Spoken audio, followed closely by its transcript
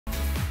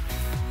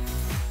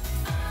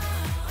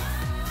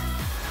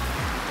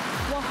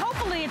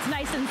it's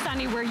nice and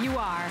sunny where you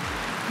are.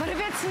 But if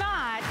it's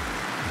not,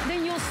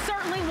 then you'll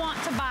certainly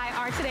want to buy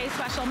our today's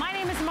special. My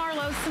name is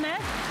Marlo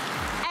Smith,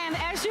 and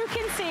as you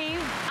can see,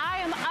 I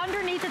am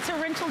underneath a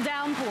torrential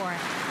downpour.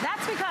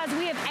 That's because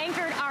we have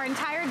anchored our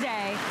entire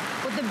day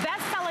with the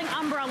best-selling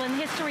umbrella in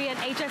history at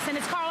HSN.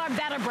 It's called our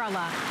Better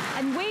Umbrella,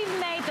 and we've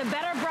made the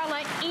Better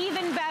Umbrella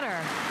even better.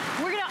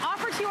 We're gonna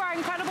offer to you our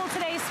incredible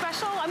today's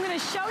special. I'm gonna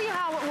show you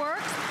how it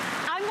works.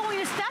 I'm going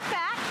to step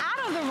back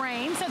out of the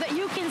rain so that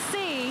you can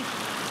see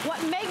what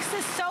makes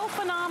this so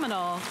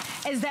phenomenal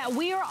is that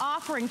we are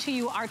offering to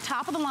you our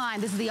top of the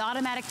line. This is the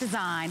automatic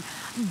design,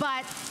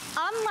 but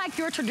unlike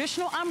your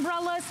traditional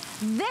umbrellas,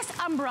 this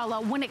umbrella,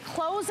 when it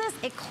closes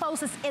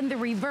in the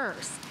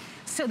reverse,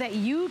 so that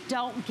you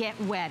don't get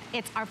wet.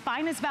 It's our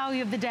finest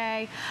value of the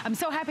day. I'm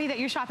so happy that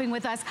you're shopping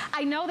with us.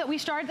 I know that we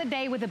started the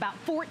day with about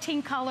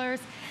 14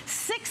 colors.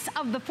 6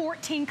 of the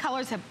 14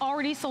 colors have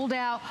already sold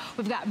out.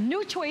 We've got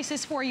new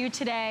choices for you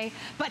today.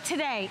 But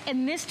today,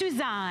 in this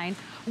design,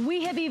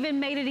 we have even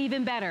made it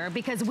even better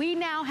because we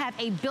now have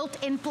a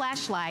built-in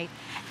flashlight,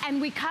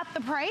 and we cut the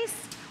price,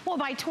 well,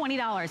 by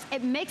 $20.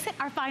 It makes it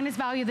our finest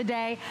value of the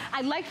day.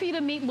 I'd like for you to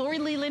meet Lori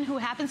Leland, who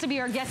happens to be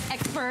our guest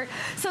expert.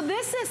 So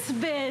this has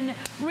been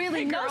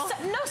really no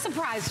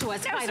surprise to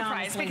us, quite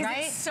honestly, because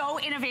right? It's so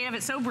innovative,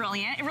 it's so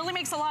brilliant. It really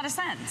makes a lot of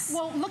sense.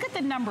 Well, look at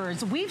the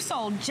numbers. We've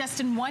sold just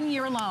in 1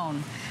 year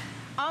alone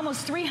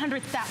almost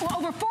 300,000, well,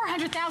 over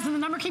 400,000. The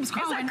number keeps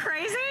growing. Isn't that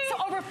crazy? So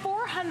over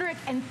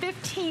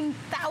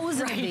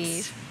 415,000 of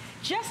these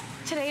just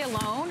today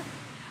alone.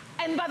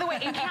 And by the way,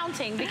 in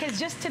counting, because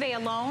just today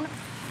alone,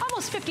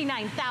 almost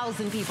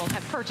 59,000 people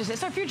have purchased it.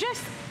 So if you're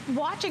just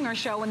watching our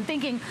show and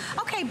thinking,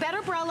 okay, Better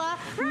Umbrella,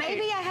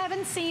 maybe I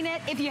haven't seen it.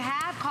 If you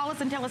have, call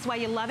us and tell us why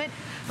you love it.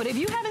 But if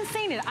you haven't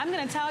seen it, I'm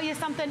gonna tell you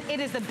something.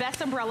 It is the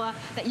best umbrella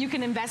that you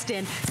can invest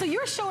in. So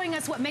you're showing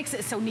us what makes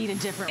it so neat and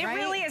different, right?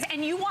 It really is.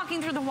 And you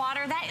walking through the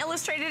water, that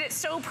illustrated it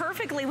so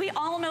perfectly. We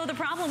all know the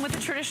problem with the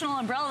traditional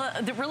umbrella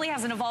that really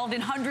hasn't evolved in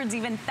hundreds,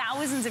 even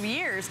thousands of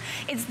years.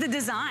 It's the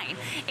design.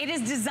 It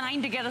is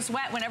designed to get us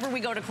wet whenever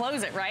we go to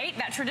close it, right?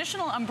 That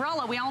traditional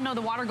umbrella, we all know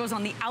the water goes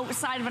on the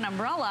outside of an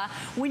umbrella.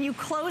 When you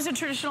close a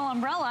traditional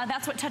umbrella,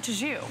 that's what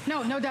touches you.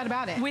 No doubt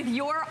about it. With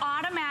your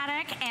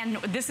automatic, and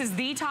this is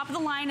the top of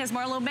the line, as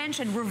Marlo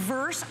mentioned,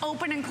 reverse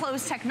open and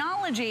close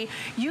technology,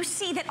 you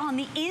see that on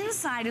the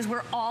inside is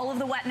where all of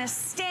the wetness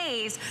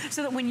stays,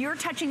 so that when you're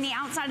touching the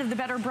outside of the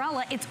Better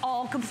Umbrella, it's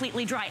all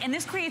completely dry. And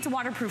this creates a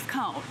waterproof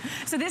cone.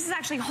 So this is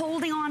actually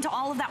holding on to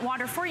all of that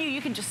water for you.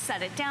 You can just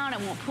set it down. It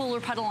won't pool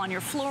or puddle on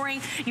your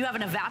flooring. You have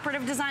an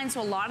evaporative design,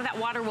 so a lot of that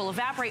water will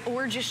evaporate,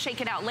 or just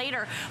shake it out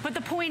later. But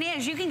the point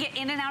is, you can get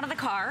in and out of the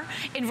car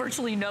in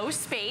virtually no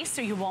space,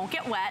 so you won't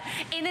get wet,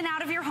 in and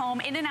out of your home,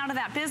 in and out of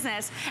that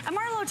business. And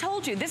Marlo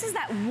told you, this is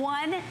that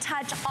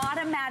one-touch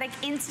automatic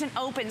instant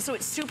open, so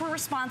it's super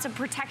responsive,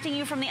 protecting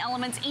you from the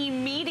elements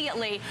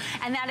immediately.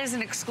 And that is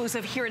an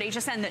exclusive here at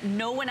HSN that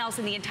no one else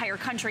in the entire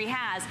country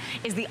has,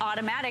 is the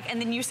automatic. And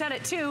then you said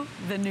it too,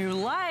 the new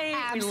light.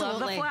 Absolutely. We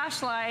love the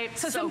flashlight.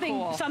 So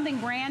something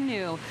brand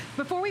new.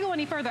 Before we go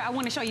any further, I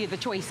want to show you the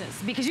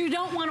choices, because you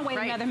don't want to wait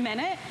another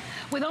minute.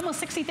 With almost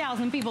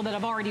 60,000 people that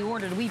have already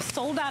ordered, we've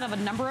sold out of a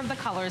number of the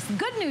colors.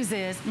 Good news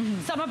is,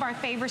 some of our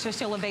favorites are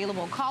still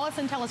available. Call us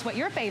and tell us what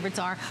your favorites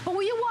are. But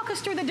will you walk us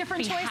through the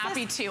different choices?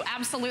 Happy to,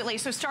 absolutely.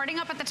 So starting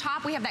up at the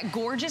top, we have that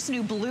gorgeous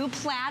new blue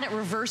plaid. It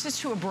reverses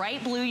to a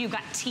bright blue. You've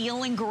got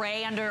teal and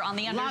gray on the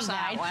underside. Love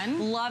that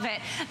one. Love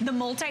it. The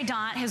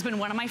multi-dot has been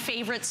one of my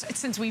favorites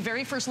since we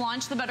very first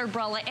launched the Better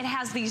Umbrella. It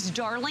has these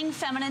darling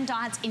feminine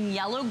dots in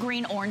yellow,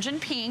 green, orange,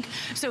 and pink.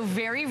 So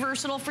very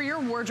versatile for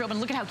your wardrobe.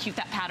 And look at how cute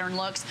that pattern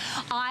looks.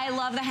 I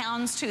love the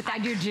houndstooth.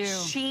 That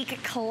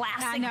chic,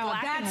 classic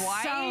black and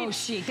white. So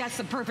chic. That's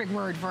the perfect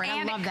word for it.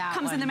 And I love that it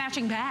comes in the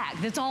matching bag.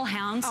 That's all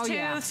houndstooth. Oh,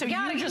 yeah. So you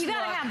gotta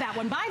have that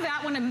one. Buy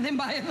that one and then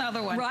buy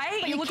another one.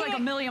 Right? But you look like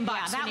 $1 million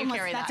when you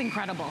carry that. That's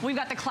incredible. We've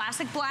got the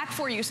classic black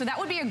for you. So that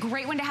would be a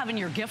great one to have in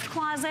your gift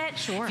closet.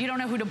 Sure. If you don't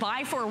know who to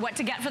buy for or what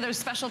to get for those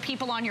special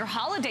people on your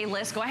holiday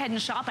list, go ahead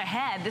and shop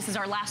ahead. This is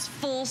our last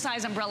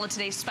full-size umbrella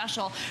today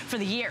special for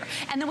the year.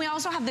 And then we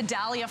also have the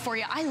dahlia for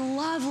you. I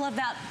love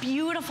that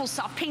beautiful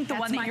soft pink, the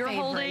one that you're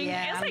holding.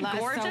 Yeah, Isn't it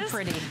gorgeous? So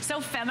pretty. So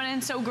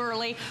feminine, so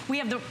girly. We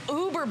have the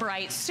uber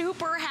bright,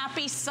 super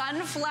happy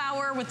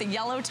sunflower with the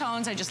yellow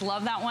tones. I just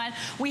love that one.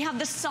 We have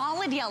the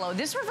solid yellow.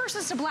 This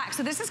reverses to black.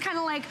 So this is kind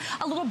of like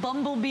a little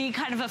bumblebee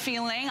kind of a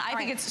feeling. I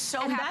think it's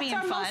so happy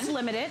and fun. That's our most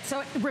limited.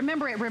 So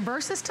remember, it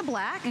reverses to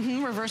black.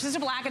 Reverses to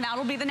black, and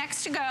that'll be the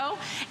next to go.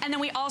 And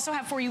then we also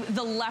have for you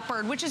the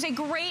leopard, which is a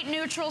great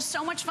neutral.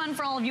 So much fun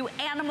for all of you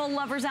animal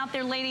lovers out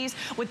there, ladies,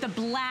 with the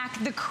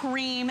black, the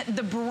cream,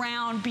 the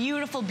brown,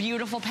 beautiful,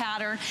 beautiful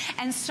pattern,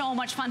 and so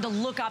much fun to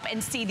look up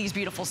and see these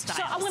beautiful styles.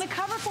 So I want to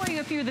cover for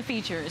you a few of the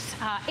features.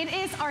 It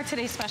is our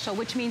today's special,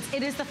 which means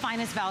it is the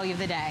finest value of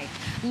the day.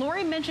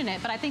 Lori mentioned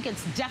it, but I think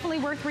it's definitely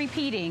worth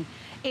repeating.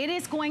 It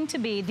is going to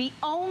be the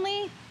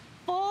only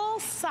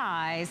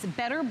full-size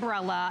Better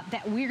Umbrella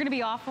that we're going to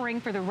be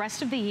offering for the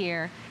rest of the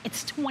year.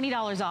 It's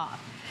 $20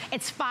 off.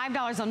 It's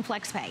 $5 on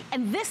FlexPay.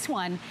 And this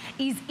one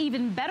is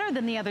even better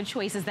than the other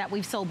choices that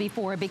we've sold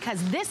before,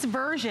 because this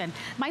version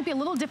might be a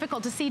little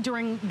difficult to see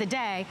during the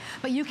day,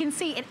 but you can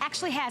see it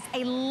actually has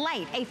a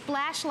light, a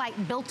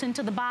flashlight built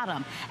into the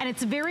bottom. And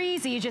it's very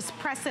easy. You just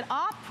press it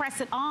off,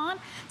 press it on.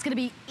 It's gonna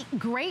be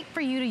great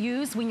for you to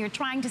use when you're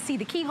trying to see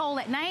the keyhole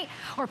at night,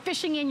 or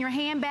fishing in your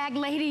handbag,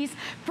 ladies,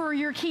 for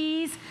your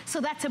keys.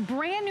 So that's a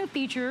brand new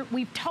feature.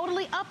 We've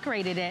totally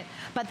upgraded it,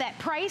 but that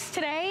price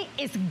today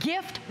is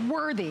gift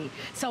worthy.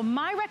 So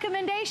my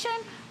recommendation,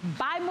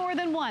 buy more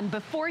than one.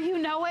 Before you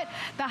know it,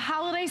 the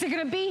holidays are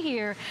gonna be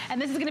here,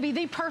 and this is gonna be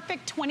the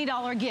perfect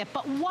 $20 gift.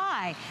 But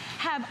why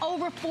have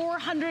over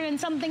 400 and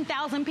something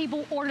thousand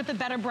people ordered the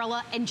bed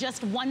umbrella in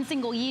just one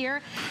single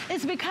year?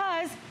 It's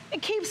because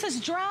it keeps us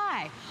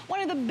dry.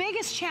 One of the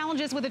biggest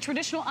challenges with a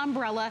traditional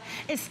umbrella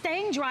is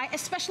staying dry,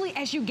 especially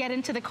as you get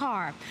into the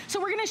car.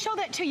 So we're gonna show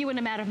that to you in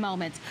a matter of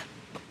moments.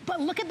 But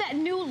look at that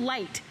new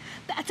light.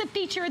 That's a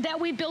feature that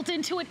we built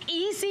into it.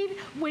 Easy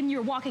when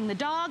you're walking the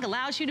dog,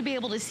 allows you to be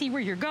able to see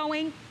where you're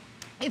going.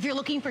 If you're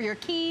looking for your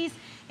keys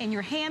in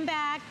your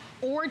handbag,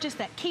 or just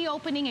that key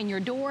opening in your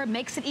door,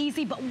 makes it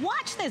easy. But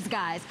watch this,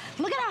 guys.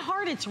 Look at how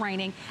hard it's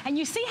raining. And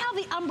you see how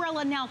the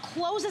umbrella now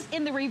closes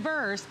in the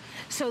reverse,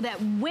 so that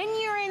when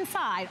you're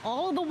inside,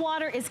 all of the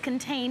water is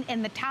contained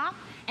in the top,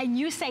 and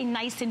you stay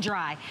nice and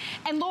dry.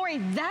 And Lori,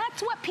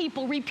 that's what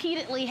people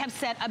repeatedly have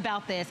said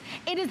about this.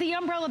 It is the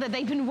umbrella that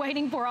they've been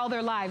waiting for all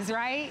their lives,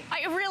 right?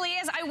 It really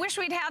is. I wish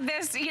we'd had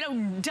this, you know,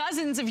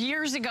 dozens of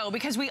years ago,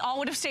 because we all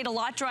would have stayed a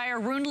lot drier,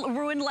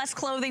 ruined less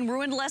clothing,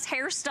 ruined less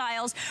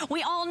hairstyles.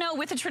 We all know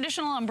with a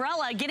traditional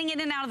umbrella, getting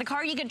in and out of the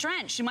car, you get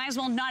drenched. You might as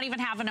well not even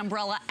have an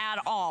umbrella at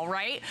all,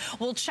 right?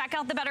 Well, check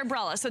out the Bed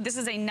Umbrella. So this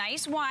is a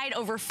nice wide,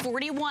 over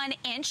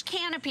 41-inch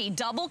canopy,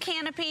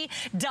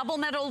 double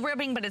metal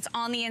ribbing, but it's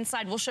on the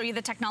inside. We'll show you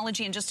the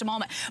technology in just a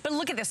moment. But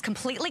look at this,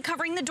 completely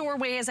covering the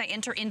doorway as I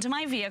enter into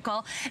my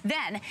vehicle.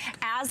 Then,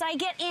 as I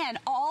get in,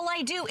 all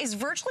I do is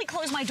virtually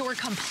close my door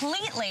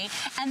completely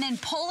and then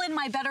pull in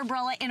my bed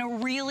umbrella in a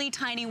really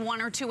tiny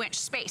 1 or 2 inch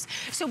space.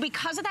 So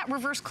because of that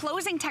reverse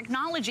closing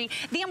technology,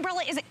 the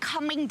umbrella isn't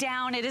coming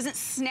down, it isn't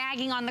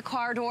snagging on the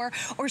car door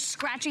or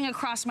scratching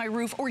across my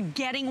roof or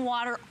getting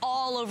water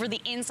all over the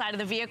inside of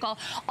the vehicle,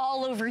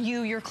 all over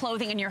you, your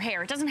clothing, and your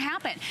hair. It doesn't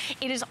happen.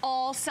 It is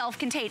all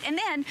self-contained. And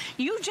then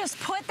you just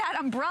put that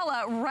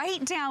umbrella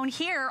right down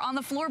here on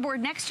the floorboard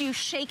next to you,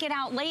 shake it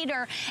out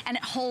later, and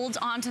it holds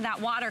onto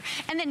that water.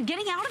 And then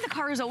getting out of the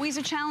car is always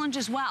a challenge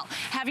as well.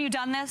 Have you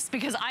done this?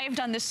 Because I have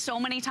done this so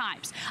many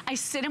times. I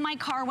sit in my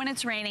car when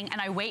it's raining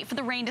and I wait for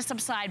the rain to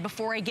subside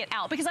before I get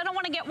out, because I don't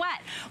want to get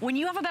wet. When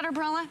you have a bed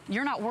umbrella,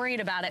 you're not worried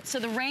about it. So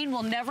the rain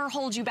will never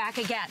hold you back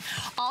again.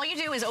 All you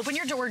do is open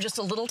your door just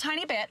a little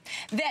tiny bit,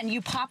 then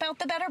you pop out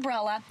the bed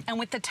umbrella, and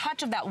with the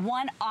touch of that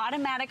one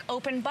automatic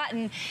open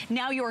button,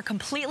 now you're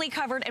completely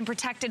covered and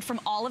protected from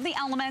all of the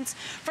elements,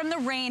 from the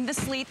rain, the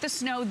sleet, the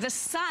snow, the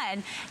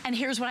sun. And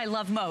here's what I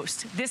love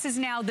most. This is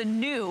now the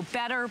new,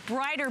 better,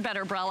 brighter bed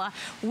umbrella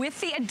with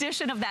the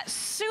addition of that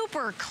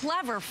super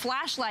clever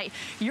flashlight.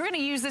 You're gonna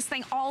use this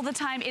thing all the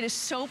time. It is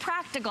so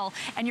practical,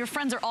 and your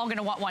friends are all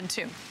gonna want one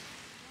too.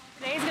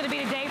 Today's gonna be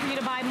the day for you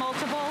to buy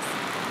multiples,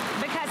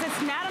 because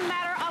it's not a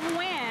matter of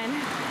when,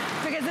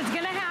 because it's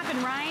gonna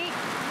happen, right?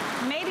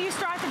 Maybe you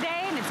start the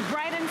day and it's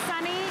bright and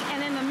sunny,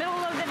 and in the middle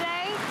of the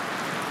day,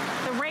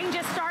 the rain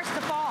just starts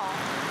to fall.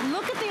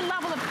 Look at the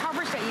level of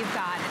coverage that you've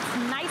got.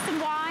 It's nice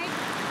and wide.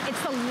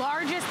 It's the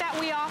largest that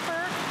we offer.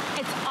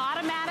 It's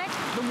automatic.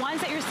 The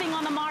ones that you're seeing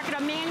on the market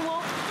are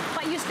manual,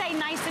 but you stay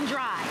nice and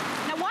dry.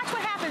 Now watch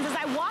what happens as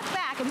I walk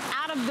back and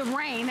out of the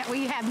rain that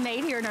we have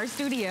made here in our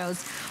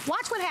studios.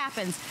 Watch what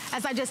happens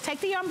as I just take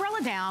the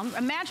umbrella down.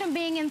 Imagine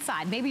being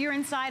inside. Maybe you're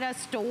inside a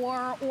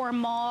store or a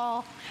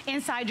mall,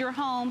 inside your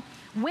home.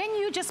 When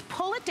you just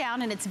pull it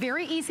down, and it's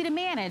very easy to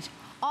manage,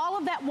 all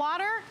of that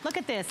water, look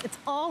at this, it's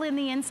all in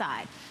the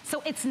inside.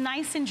 So it's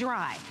nice and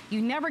dry.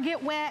 You never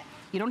get wet.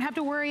 You don't have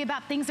to worry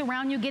about things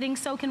around you getting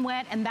soaking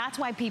wet, and that's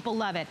why people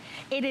love it.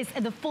 It is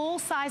the full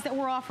size that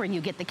we're offering.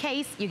 You get the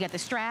case, you get the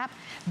strap.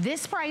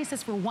 This price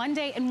is for one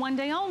day and one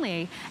day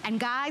only. And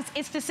guys,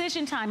 it's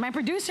decision time. My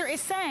producer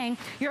is saying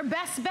your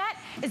best bet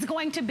is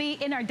going to be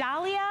in our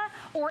dahlia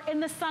or in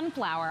the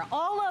sunflower.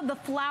 All of the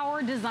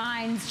flower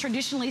designs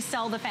traditionally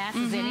sell the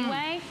fastest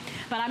anyway.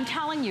 But I'm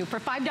telling you, for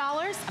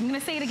 $5, I'm gonna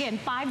say it again,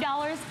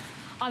 $5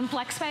 on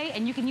FlexPay,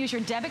 and you can use your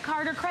debit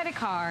card or credit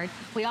card.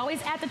 We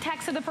always add the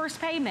tax of the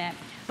first payment,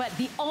 but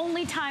the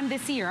only time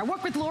this year, I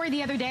worked with Lori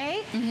the other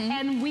day,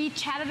 and we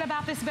chatted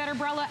about this bed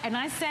umbrella, and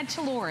I said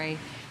to Lori,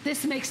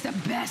 this makes the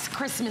best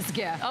Christmas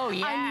gift. Oh,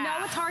 yeah. I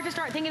know it's hard to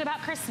start thinking about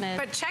Christmas.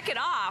 But check it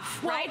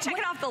off, right? Check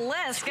it off the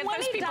list. Get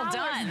those people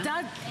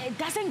done. It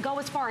doesn't go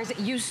as far as it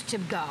used to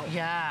go.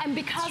 Yeah, and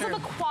because of the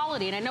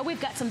quality, and I know we've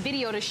got some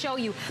video to show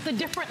you the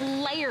different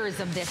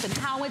layers of this and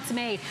how it's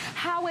made,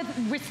 how it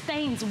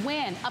withstands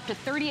wind up to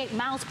 38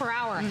 miles per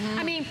hour.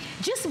 I mean,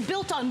 just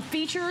built on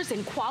features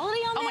and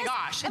quality on this. Oh my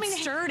gosh,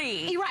 it's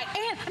sturdy. You're right,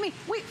 and I mean,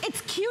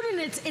 it's cute,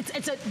 and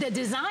the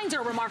designs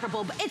are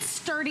remarkable, but it's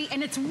sturdy,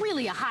 and it's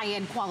really a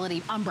high-end quality.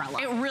 quality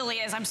umbrella. It really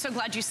is. I'm so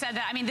glad you said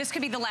that. I mean, this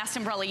could be the last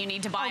umbrella you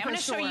need to buy. I'm going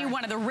to show you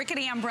one of the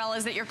rickety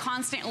umbrellas that you're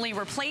constantly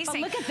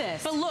replacing. But look at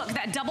this. But look,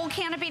 that double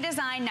canopy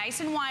design, nice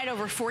and wide,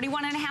 over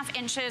 41.5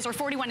 inches, or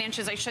 41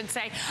 inches, I should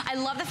say. I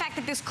love the fact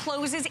that this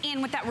closes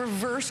in with that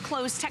reverse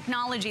close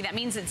technology. That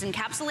means it's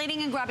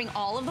encapsulating and grabbing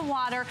all of the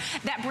water.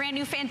 That brand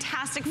new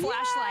fantastic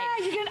flashlight.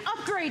 Yeah, you get an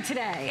upgrade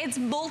today. It's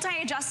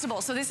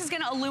multi-adjustable, so this is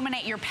going to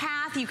illuminate your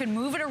path. You can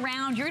move it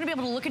around. You're going to be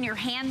able to look in your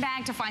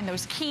handbag to find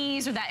those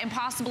keys or that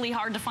impossibly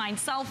hard to find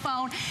cell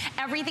phone.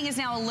 Everything is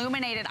now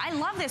illuminated. I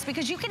love this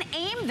because you can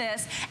aim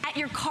this at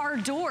your car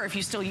door. If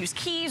you still use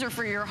keys, or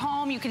for your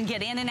home, you can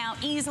get in and out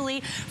easily,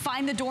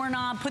 find the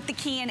doorknob, put the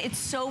key in. It's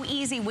so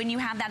easy when you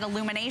have that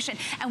illumination.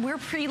 And we're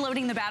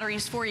preloading the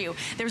batteries for you.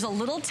 There's a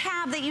little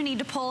tab that you need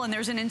to pull, and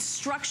there's an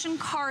instruction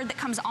card that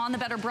comes on the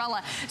bed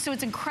umbrella. So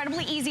it's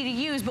incredibly easy to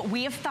use, but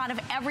we have thought of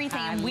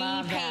everything, and we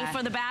pay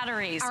for the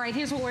batteries. All right,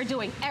 here's what we're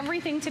doing.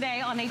 Everything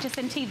today on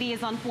HSN TV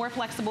is on 4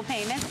 flexible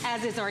payments,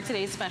 as is our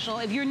today's special.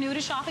 If you're new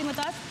to shopping with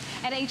us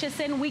at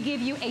HSN, we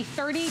give you a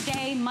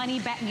 30-day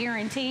money-back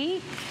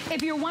guarantee.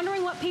 If you're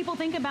wondering what people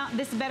think about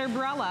this bed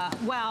umbrella,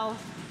 well,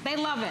 they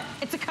love it.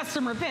 It's a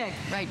customer pick.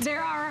 Right.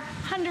 There are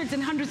hundreds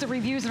and hundreds of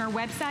reviews on our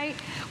website.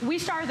 We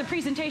started the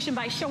presentation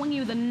by showing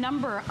you the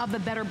number of the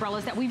bed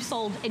umbrellas that we've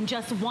sold in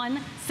just one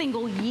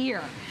single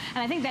year.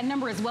 And I think that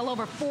number is well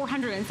over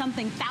 400 and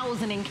something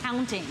thousand and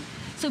counting.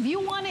 So if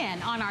you want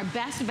in on our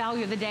best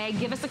value of the day,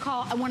 give us a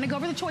call. I want to go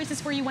over the choices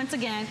for you once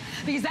again,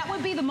 because that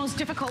would be the most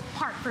difficult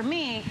part for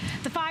me.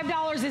 The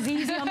 $5 is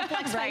easy on the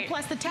flex pay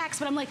plus the tax,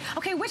 but I'm like,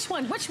 okay, which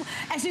one? Which one?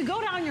 As you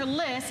go down your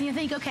list and you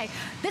think, okay,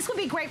 this would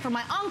be great for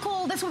my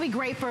uncle, this would be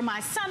great for my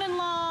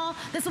son-in-law,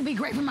 this would be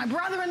great for my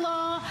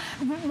brother-in-law,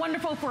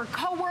 wonderful for a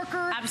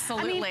coworker.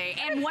 Absolutely.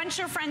 I mean, and once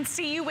your friends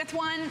see you with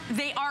one,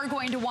 they are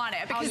going to want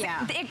it, because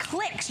it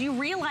clicks. You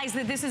realize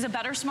that this is a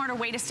better, smarter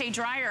way to stay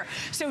drier.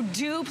 So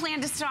do plan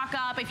to stock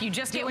up. If you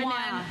just get one,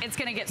 it's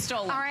going to get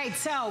stolen. All right,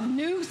 so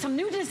some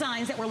new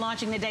designs that we're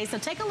launching today, so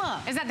take a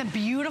look. Is that the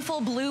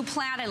beautiful blue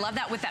plaid? I love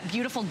that with that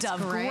beautiful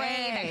dove gray,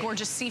 that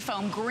gorgeous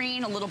seafoam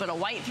green, a little bit of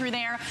white through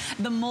there.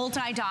 The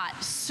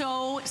multi-dot,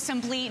 so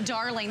simply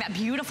darling. That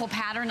beautiful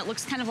pattern, it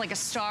looks kind of like a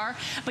star,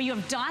 but you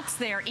have dots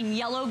there in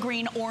yellow,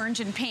 green, orange,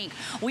 and pink.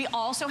 We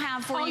also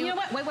have for you... Oh, you know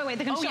what? Wait,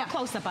 they're going to show a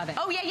close-up of it.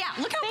 Oh, yeah.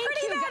 Look how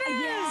pretty that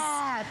is.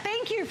 Yeah,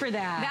 thank you for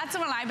that. That's the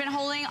one I've been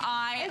holding.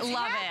 I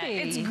love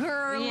it. It's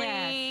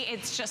girly.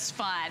 It's just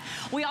fun.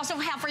 We also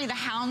have for you the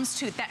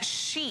houndstooth, that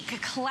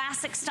chic,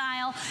 classic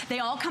style. They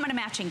all come in a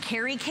matching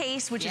carry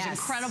case, which is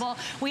incredible.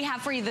 We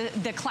have for you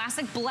the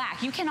classic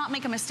black. You cannot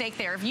make a mistake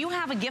there. If you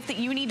have a gift that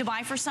you need to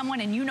buy for someone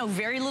and you know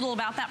very little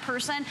about that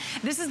person,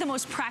 this is the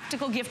most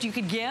practical gift you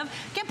could give.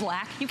 Get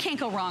black. You can't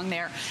go wrong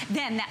there.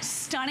 Then that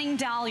stunning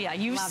dahlia.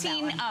 You've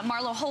seen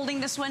Marlo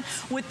holding this one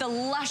with the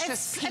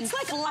luscious pink it's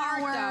like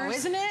flowers. art, though,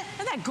 isn't it?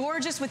 Isn't that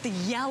gorgeous with the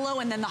yellow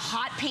and then the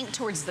hot pink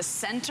towards the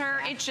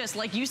center? It's just,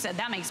 like you said,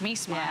 that makes me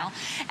smile.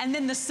 And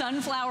then the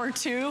sunflower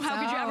too.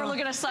 How could you ever look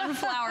at a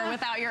sunflower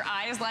without your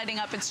eyes lighting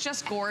up? It's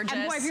just gorgeous.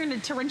 And boy, if you're in a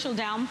torrential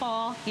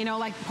downfall, you know,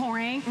 like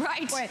pouring.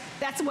 Right. Boy,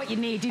 that's what you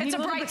need. It's a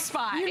bright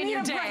spot in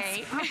your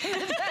day.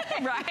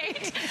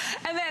 Right.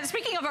 And then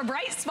speaking of a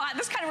bright spot,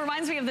 this kind of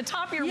reminds me of the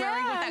top you're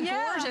wearing with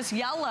that gorgeous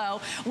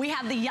yellow. We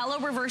have the yellow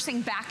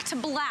reversing back to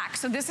black.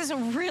 So this is a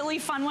really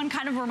fun one.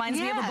 Kind of reminds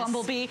me of a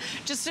bumblebee.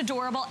 Just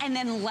adorable. And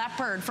then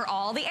leopard for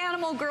all the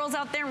animal girls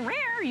out there.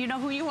 Rare, you know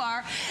who you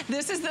are.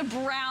 This is the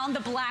brown, the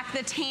black,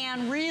 the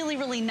tan. Really,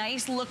 really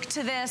nice look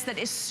to this that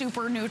is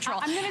super neutral.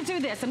 I'm going to do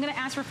this. I'm going to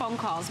ask for phone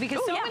calls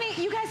because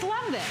you guys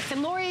love this.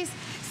 And Lori's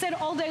said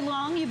all day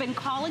long, you've been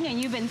calling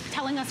and you've been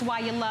telling us why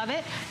you love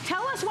it.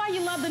 Tell us why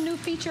you love the new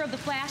feature of the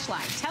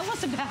flashlight. Tell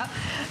us about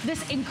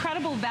this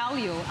incredible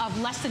value of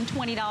less than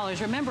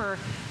 $20. Remember,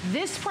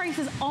 this price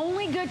is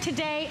only good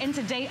today and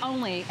today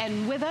only.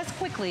 And with us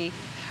quickly,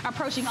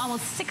 approaching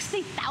almost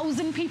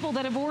 60,000 people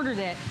that have ordered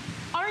it.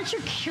 Aren't you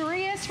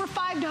curious for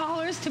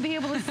 $5 to be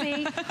able to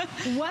see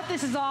what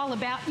this is all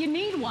about? You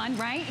need one,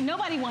 right?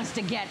 Nobody wants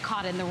to get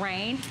caught in the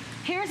rain.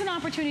 Here's an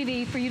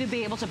opportunity for you to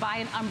be able to buy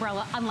an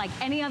umbrella unlike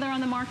any other on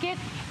the market,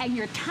 and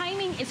your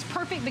timing is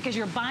perfect because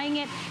you're buying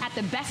it at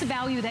the best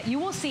value that you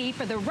will see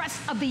for the rest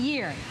of the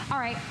year. All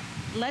right.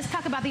 Let's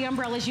talk about the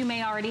umbrellas you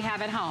may already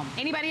have at home.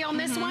 Anybody on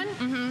this one?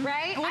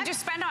 Right? What'd you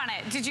spend on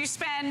it? Did you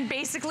spend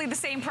basically the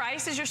same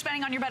price as you're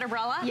spending on your bed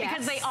umbrella? Yes.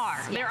 Because they are.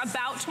 They're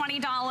about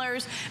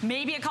 $20,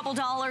 maybe a couple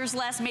dollars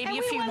less, maybe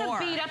a few more. And we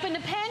want to beat up in a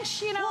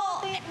pinch, you know?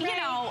 Well, you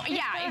know,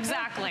 yeah,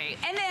 exactly.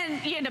 And then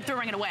you end up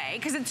throwing it away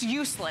because it's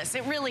useless.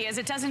 It really is.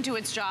 It doesn't do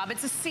its job.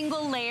 It's a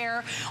single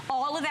layer,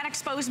 all of that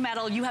exposed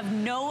metal. You have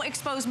no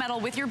exposed metal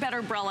with your bed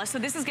umbrella, so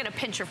this is going to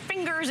pinch your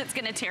fingers. It's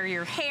going to tear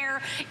your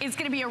hair. It's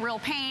going to be a real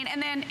pain. And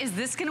then, is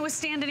this going to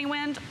withstand any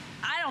wind?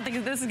 I don't don't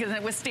think this is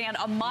gonna withstand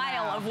a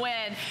mile of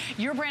wind.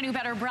 Your brand new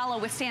Better umbrella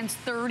withstands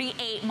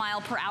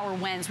 38-mile-per-hour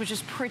winds, which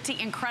is pretty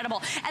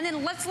incredible. And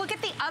then let's look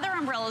at the other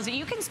umbrellas that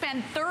you can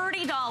spend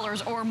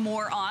 $30 or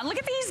more on. Look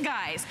at these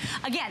guys.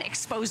 Again,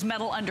 exposed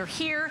metal under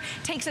here,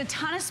 takes a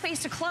ton of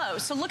space to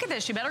close. So look at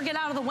this, you better get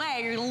out of the way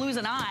or you're gonna lose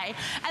an eye.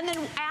 And then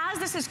as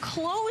this is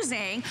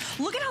closing,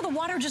 look at how the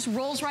water just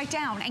rolls right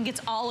down and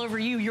gets all over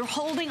you. You're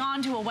holding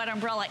on to a wet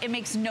umbrella. It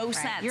makes no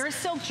sense. Your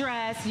silk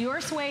dress, your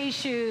suede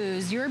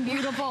shoes, your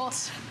beautiful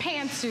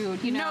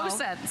pantsuit, you know. No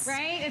sense.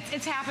 Right?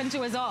 It's happened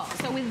to us all.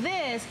 So with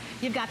this,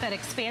 you've got that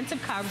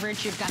expansive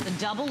coverage, you've got the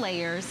double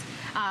layers.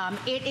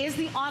 It is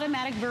the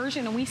automatic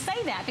version, and we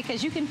say that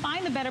because you can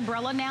find the Better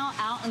umbrella now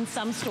out in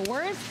some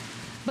stores,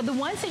 but the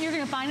ones that you're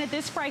gonna find at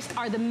this price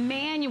are the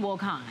manual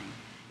kind.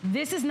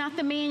 This is not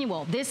the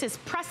manual. This is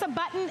press a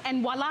button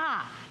and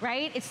voila,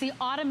 right? It's the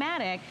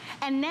automatic.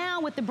 And now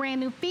with the brand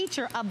new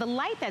feature of the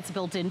light that's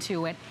built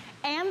into it,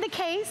 and the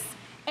case,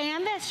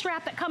 and that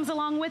strap that comes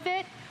along with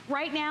it,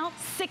 right now,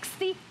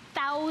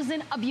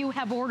 60,000 of you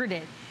have ordered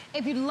it.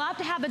 If you'd love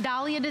to have the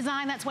Dahlia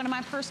design, that's one of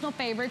my personal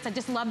favorites. I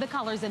just love the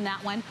colors in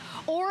that one.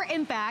 Or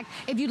in fact,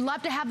 if you'd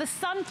love to have the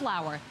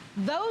sunflower,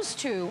 those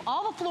two,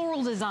 all the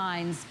floral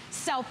designs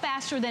sell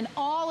faster than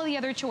all of the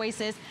other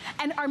choices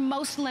and are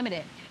most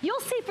limited. You'll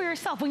see for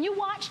yourself, when you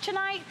watch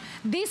tonight,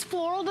 these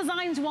floral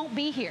designs won't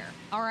be here,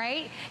 all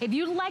right? If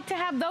you'd like to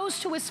have those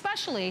two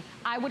especially,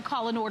 I would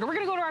call an order. We're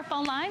gonna go to our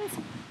phone lines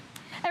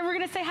and we're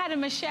gonna say hi to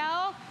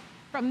Michelle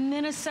from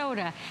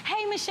Minnesota.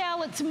 Hey,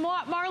 Michelle, it's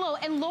Marlo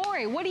and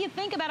Lori. What do you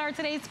think about our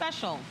today's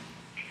special?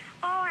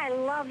 Oh, I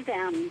love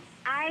them.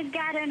 I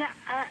got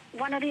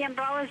one of the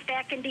umbrellas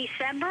back in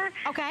December.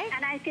 Okay.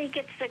 And I think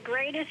it's the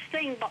greatest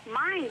thing, but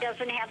mine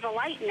doesn't have the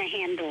light in the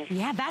handle.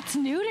 Yeah, that's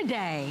new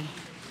today.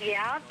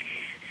 Yeah.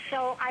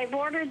 So I've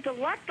ordered the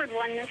leopard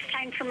one this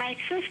time for my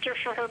sister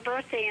for her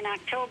birthday in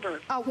October.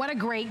 Oh, what a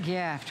great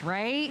gift,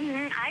 right?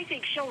 Mm-hmm. I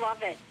think she'll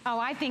love it. Oh,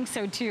 I think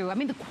so too. I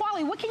mean, the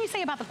quality, what can you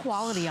say about the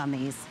quality on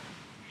these?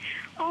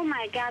 Oh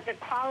my God, the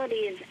quality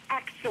is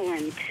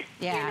excellent.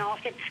 Yeah. You know,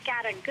 it's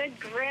got a good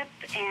grip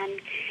and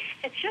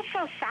it's just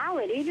so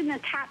solid. Even the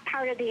top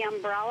part of the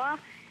umbrella,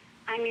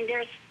 I mean,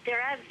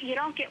 you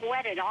don't get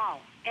wet at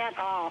all. At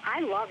all. I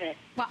love it.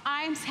 Well,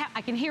 I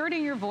can hear it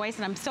in your voice,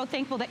 and I'm so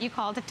thankful that you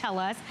called to tell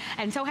us,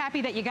 and so happy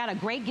that you got a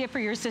great gift for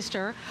your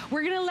sister.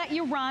 We're going to let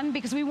you run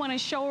because we want to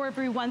show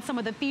everyone some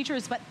of the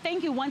features, but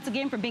thank you once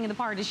again for being a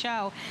part of the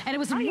show, and it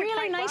was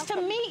really nice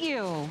to meet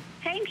you.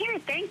 Same here.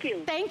 Thank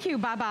you. Thank you.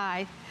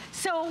 Bye-bye.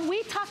 So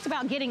we talked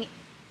about getting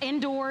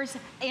indoors,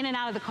 in and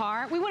out of the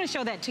car. We want to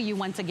show that to you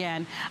once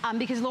again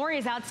because Lori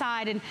is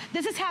outside, and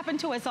this has happened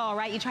to us all,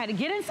 right? You try to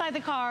get inside the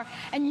car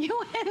and you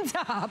end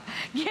up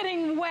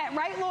getting wet,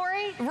 right,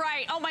 Lori?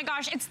 Right. Oh my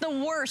gosh, it's the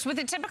worst. With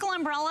a typical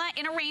umbrella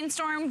in a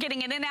rainstorm,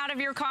 getting in and out of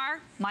your car,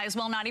 might as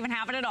well not even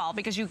have it at all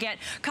because you get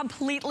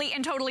completely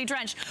and totally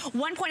drenched.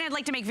 One point I'd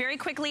like to make very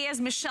quickly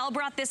is Michelle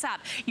brought this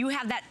up. You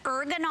have that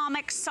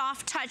ergonomic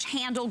soft touch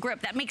handle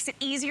grip that makes it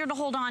easier to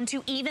hold on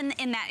to even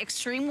in that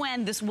extreme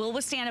wind. This will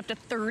withstand up to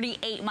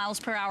 38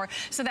 miles per hour.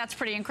 So that's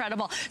pretty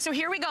incredible. So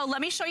here we go.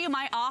 Let me show you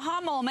my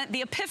aha moment,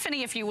 the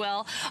epiphany, if you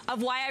will,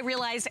 of why I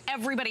realized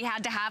everybody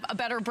had to have a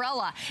Better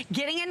umbrella.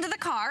 Getting into the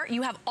car,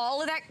 you have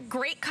all of that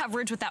great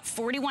coverage with that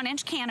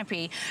 41-inch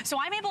canopy. So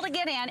I'm able to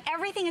get in.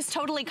 Everything is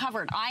totally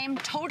covered. I am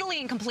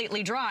totally and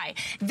completely dry.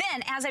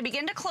 Then as I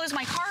begin to close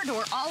my car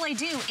door, all I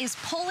do is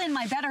pull in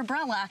my Better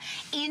umbrella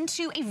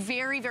into a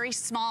very, very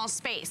small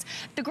space.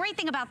 The great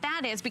thing about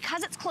that is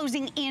because it's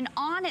closing in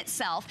on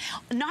itself,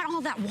 not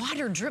all that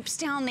water drips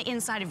down the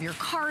inside of your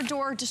car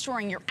door,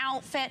 destroying your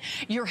outfit,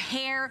 your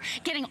hair,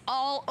 getting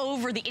all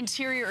over the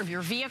interior of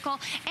your vehicle.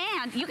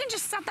 And you can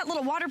just set that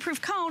little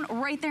waterproof cone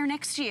right there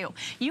next to you.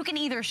 You can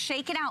either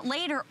shake it out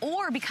later,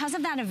 or because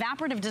of that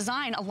evaporative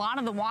design, a lot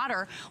of the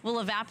water will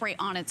evaporate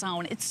on its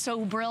own. It's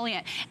so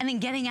brilliant. And then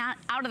getting out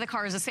of the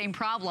car is the same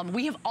problem.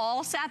 We have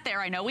all sat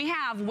there, I know we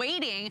have,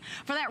 waiting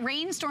for that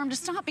rainstorm to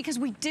stop because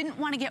we didn't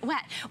want to get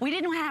wet. We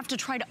didn't have to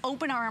try to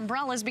open our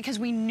umbrellas because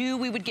we knew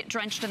we would get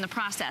drenched in the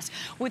process.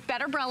 With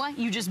Better umbrella,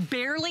 you just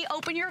barely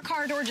open your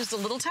car door just a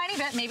little tiny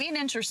bit, maybe an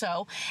inch or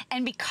so.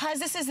 And because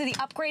this is the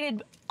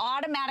upgraded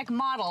automatic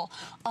model,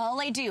 all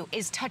I do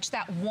is touch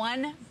that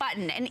one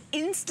button and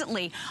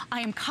instantly I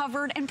am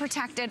covered and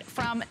protected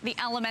from the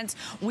elements.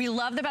 We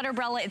love the Better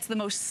umbrella. It's the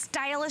most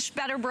stylish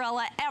Better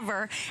umbrella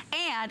ever.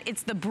 And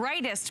it's the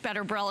brightest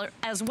Better umbrella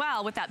as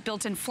well with that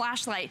built-in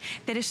flashlight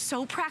that is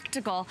so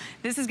practical.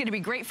 This is gonna be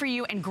great for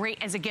you and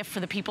great as a gift for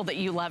the people that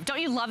you love.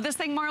 Don't you love this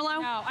thing,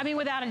 Marlo? No, I mean,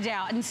 without a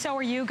doubt. And so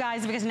are you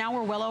guys, because now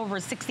we're well over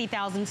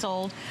 60,000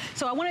 sold.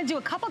 So I want to do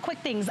a couple quick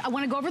things. I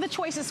want to go over the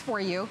choices for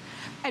you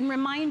and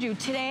remind you,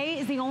 today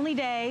is the only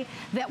day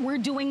that we're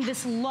doing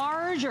this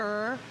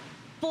larger,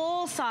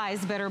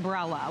 full-size Better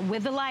umbrella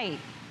with the light,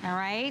 all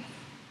right?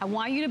 I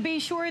want you to be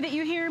sure that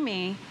you hear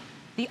me.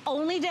 The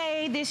only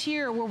day this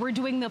year where we're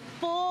doing the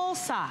full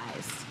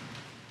size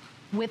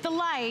with the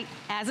light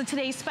as of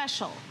today's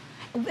special.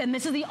 And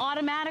this is the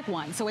automatic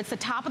one. So it's the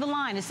top of the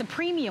line. It's the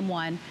premium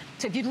one.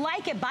 So if you'd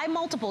like it, buy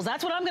multiples.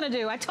 That's what I'm gonna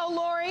do. I told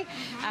Lori,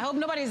 I hope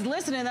nobody's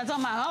listening that's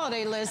on my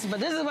holiday list, but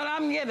this is what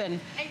I'm giving.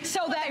 So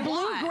that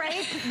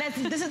blue-gray,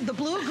 this is the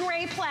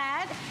blue-gray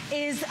plaid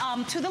is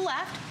to the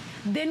left.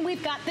 Then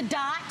we've got the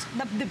dot,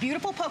 the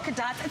beautiful polka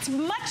dots. It's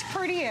much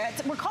prettier.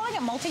 We're calling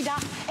it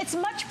multi-dot. It's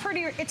much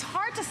prettier. It's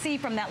hard to see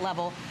from that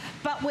level,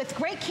 but with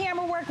great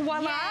camera work,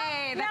 voila,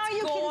 Yay, now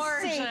you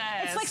gorgeous. can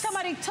see. It's like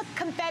somebody took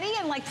confetti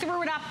and like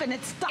threw it up and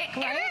it's stuck,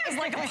 right? It is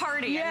like a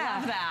party, yeah. I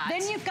love that.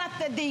 Then you've got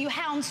the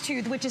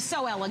houndstooth, which is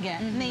so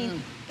elegant.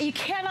 You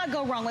cannot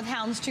go wrong with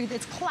houndstooth.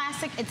 It's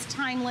classic, it's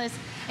timeless,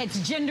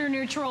 it's gender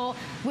neutral.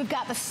 We've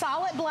got the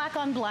solid black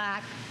on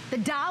black, the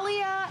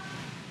dahlia.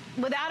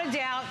 Without a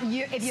doubt,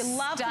 if you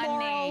love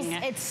florals,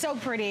 it's so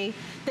pretty.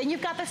 Then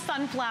you've got the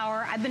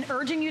sunflower. I've been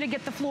urging you to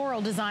get the floral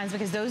designs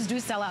because those do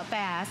sell out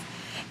fast.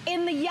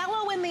 In the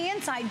yellow in the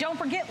inside, don't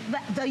forget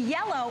the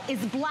yellow is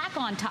black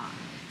on top.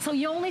 So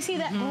you only see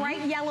that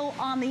bright yellow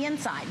on the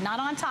inside, not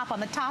on top. On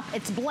the top,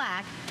 it's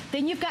black.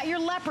 Then you've got your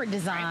leopard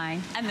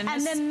design.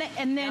 Right.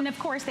 And then of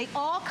course, they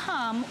all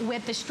come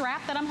with the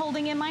strap that I'm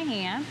holding in my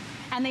hand,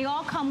 and they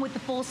all come with the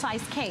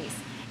full-size case.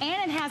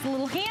 And it has a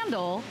little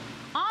handle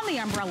on the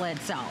umbrella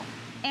itself.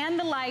 And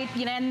the light,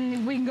 you know,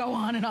 and we can go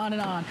on and on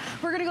and on.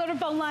 We're gonna go to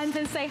phone lines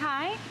and say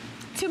hi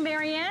to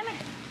Marianne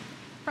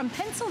from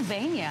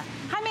Pennsylvania.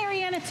 Hi,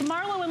 Marianne, it's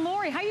Marlo and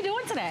Lori. How you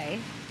doing today?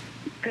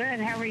 Good,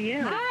 how are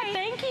you? Hi,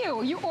 thank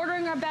you. You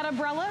ordering our bed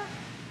umbrella?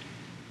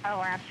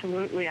 Oh,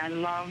 absolutely. I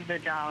love the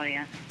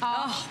dahlia.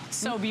 Oh,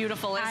 so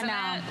beautiful, isn't it?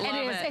 I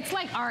know. It is. It's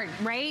like art,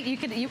 right?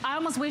 I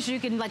almost wish you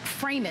could like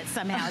frame it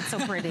somehow. It's so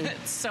pretty.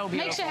 It's so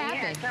beautiful. Makes you happy.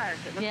 Yeah, it does.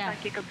 It looks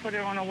like you could put it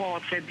on a wall.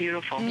 It's so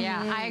beautiful.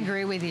 Yeah, I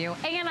agree with you.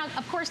 And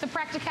of course, the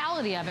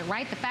practicality of it,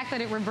 right? The fact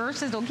that it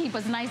reverses will keep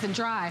us nice and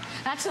dry.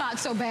 That's not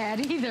so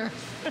bad either.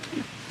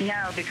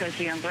 No, because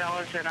the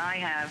umbrellas that I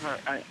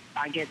have,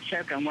 I get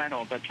soaking wet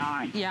all the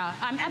time. Yeah.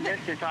 And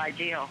this is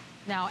ideal.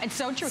 No, it's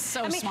so true.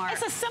 So smart.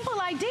 It's a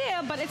simple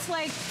idea, but it's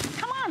like,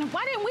 come on,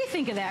 why didn't we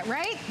think of that,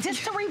 right?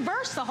 Just to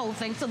reverse the whole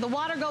thing so the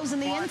water goes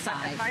in the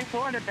inside. If I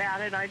thought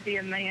about it, I'd be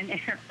a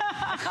millionaire.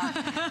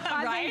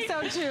 I think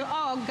so too.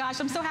 Oh gosh,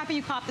 I'm so happy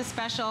you caught the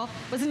special.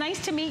 It was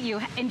nice to meet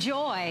you.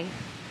 Enjoy.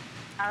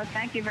 Oh,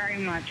 thank you very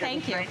much.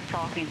 Thank you. It was great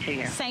talking to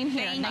you. Same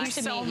here. Nice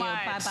to meet you.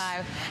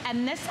 Bye-bye.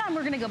 And this time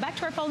we're going to go back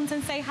to our phones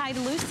and say hi to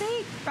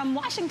Lucy from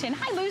Washington.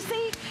 Hi,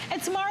 Lucy.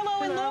 It's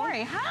Marlo and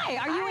Lori. Hi.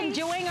 Are you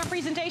enjoying our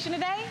presentation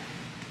today?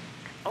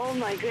 Oh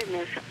my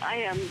goodness, I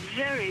am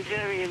very,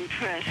 very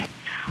impressed.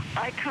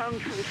 I come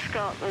from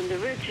Scotland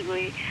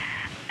originally,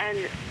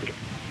 and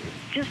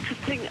just to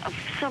think of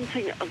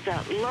something of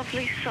that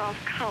lovely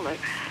soft color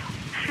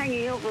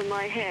hanging over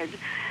my head,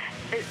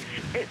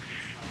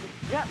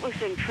 that was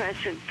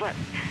impressive, but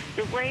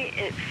the way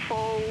it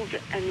folds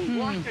and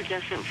water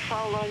doesn't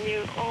fall on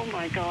you, oh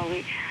my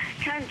golly.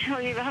 Can't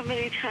tell you how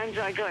many times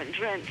I got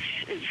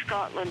drenched in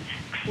Scotland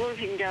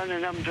floating down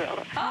an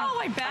umbrella. Oh,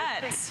 I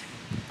bet.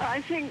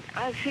 I think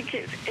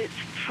it's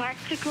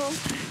practical,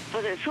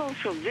 but it's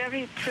also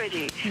very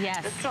pretty.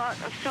 Yes. The thought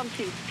of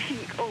something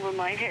pink over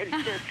my head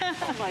just,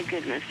 oh my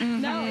goodness.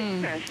 No.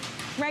 Impressed.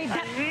 Right.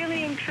 I'm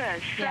really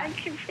impressed. Yeah.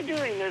 Thank you for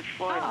doing this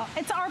for us.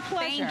 It's our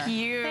pleasure. Thank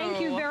you.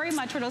 Thank you very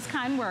much for those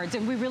kind words,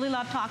 and we really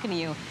love talking to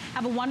you.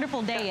 Have a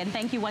wonderful day, and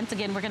thank you once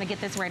again. We're going to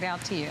get this right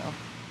out to you.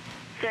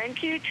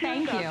 Thank you, too.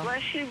 Thank you. God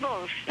bless you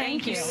both.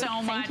 Thank you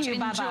so much. Thank you.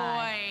 Enjoy.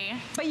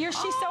 Bye-bye. But she's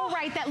so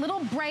right. That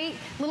little bright,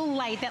 little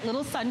light, that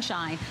little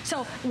sunshine.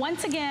 So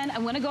once again,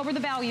 I'm going to go over the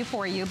value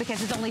for you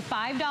because it's only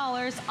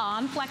 $5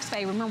 on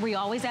FlexPay. Remember, we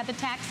always add the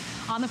tax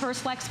on the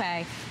first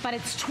FlexPay, but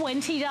it's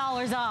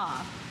 $20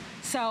 off.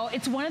 So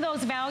it's one of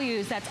those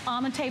values that's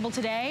on the table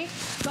today,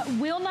 but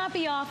will not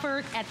be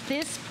offered at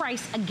this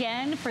price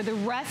again for the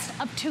rest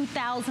of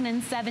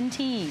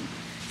 2017.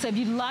 So if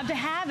you'd love to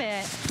have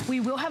it, we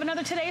will have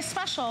another today's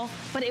special,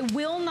 but it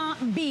will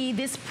not be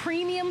this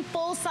premium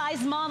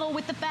full-size model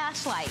with the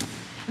fast light.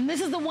 And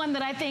this is the one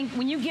that I think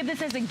when you give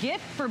this as a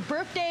gift for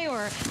birthday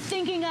or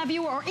thinking of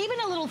you or even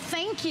a little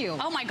thank you.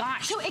 Oh my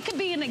gosh. So it could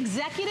be an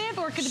executive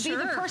or it could be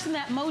the person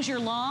that mows your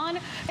lawn.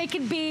 It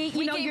could be,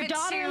 you know, your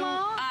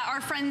daughter-in-law.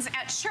 Our friends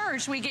at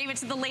church, we gave it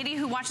to the lady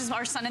who watches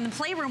our son in the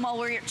playroom while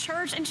we're at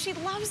church, and she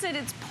loves it.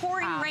 It's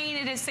pouring rain.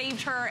 It has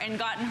saved her and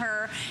gotten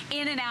her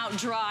in and out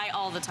dry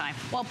all the time.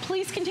 Well,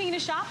 please continue to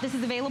shop. This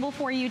is available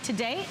for you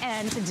today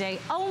and today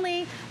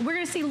only. We're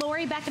going to see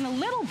Lori back in a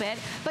little bit,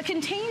 but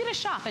continue to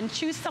shop and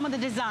choose some of the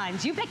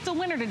designs. You picked a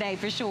winner today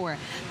for sure.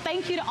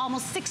 Thank you to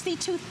almost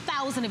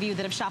 62,000 of you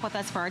that have shopped with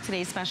us for our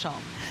today's special.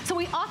 So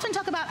we often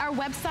talk about our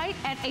website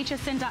at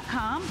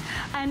hsn.com,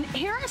 and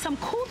here are some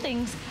cool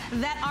things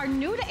that are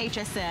new to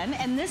HSN,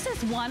 and this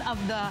is one of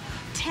the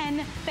 10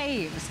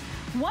 faves.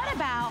 What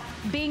about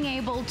being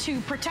able to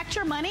protect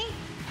your money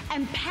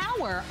and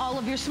power all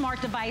of your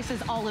smart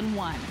devices all in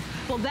one?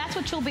 Well, that's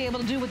what you'll be able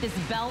to do with this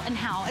Bell &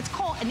 Howell. It's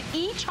called an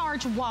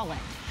e-charge wallet.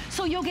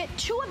 So you'll get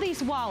 2 of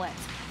these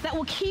wallets that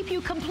will keep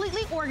you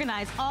completely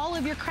organized. All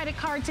of your credit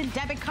cards and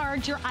debit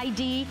cards, your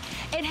ID.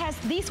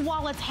 These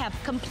wallets have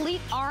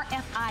complete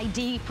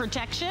RFID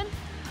protection,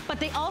 but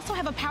they also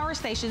have a power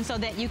station so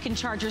that you can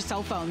charge your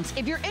cell phones.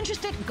 If you're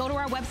interested, go to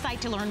our website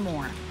to learn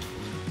more.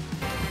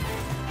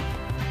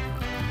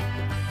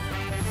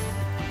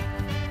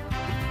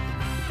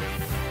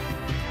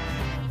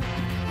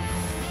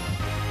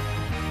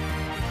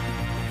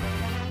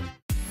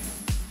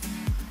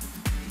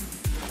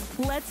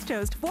 Let's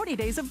toast 40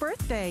 days of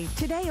birthday.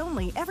 Today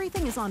only,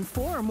 everything is on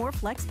 4 or more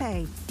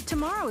FlexPay.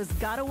 Tomorrow is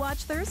Gotta Watch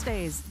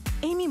Thursdays.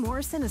 Amy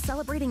Morrison is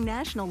celebrating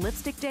National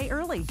Lipstick Day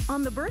early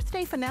on the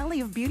birthday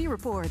finale of Beauty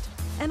Report.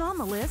 And on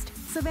the list,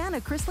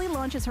 Savannah Chrisley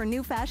launches her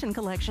new fashion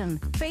collection,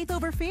 Faith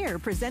Over Fear,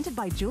 presented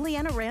by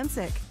Juliana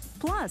Rancic.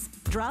 Plus,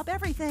 drop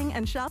everything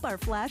and shop our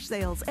flash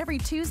sales every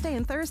Tuesday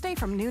and Thursday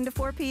from noon to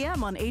 4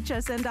 p.m. on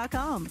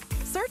hsn.com.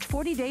 Search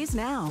 40 days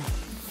now.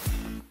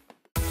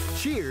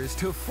 Cheers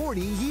to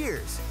 40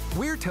 years.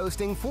 We're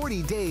toasting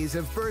 40 days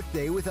of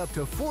birthday with up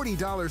to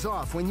 $40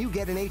 off when you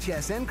get an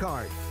HSN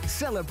card.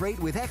 Celebrate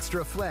with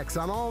extra flex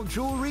on all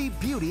jewelry,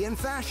 beauty, and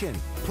fashion.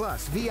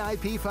 Plus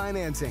VIP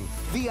financing,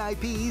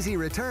 VIP easy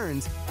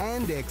returns,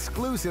 and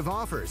exclusive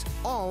offers,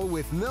 all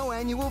with no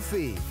annual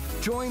fee.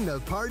 Join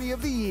the party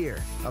of the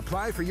year.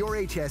 Apply for your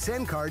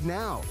HSN card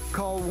now.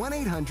 Call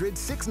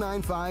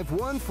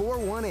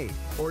 1-800-695-1418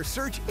 or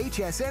search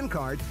HSN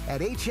card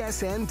at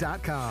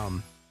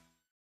hsn.com.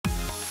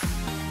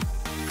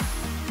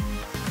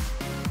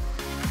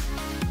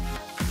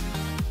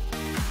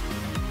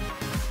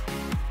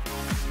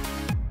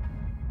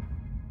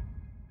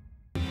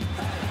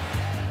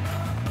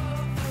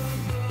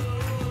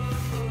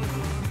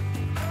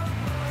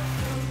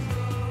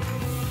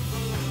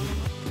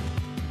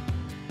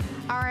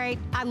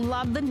 I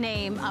love the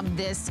name of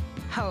this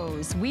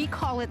hose. We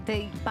call it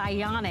the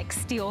Bionic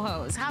Steel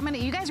Hose. How many,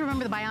 you guys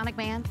remember the Bionic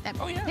Man?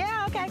 Oh yeah.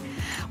 Yeah, okay.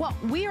 Well,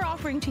 we are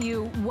offering to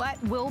you what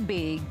will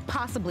be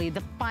possibly the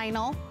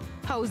final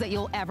hose that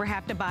you'll ever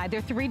have to buy. There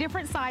are 3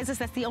 different sizes.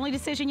 That's the only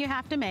decision you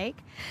have to make.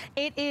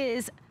 It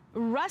is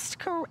rust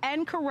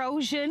and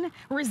corrosion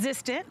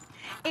resistant.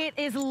 It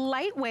is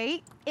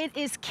lightweight. It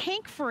is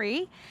kink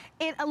free.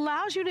 It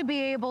allows you to be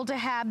able to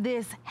have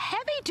this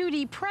heavy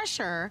duty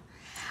pressure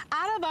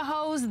out of a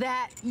hose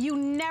that you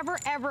never,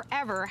 ever,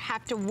 ever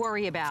have to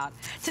worry about.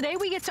 Today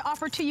we get to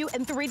offer to you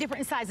in 3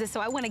 different sizes, so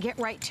I want to get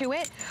right to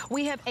it.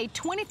 We have a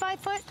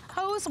 25-foot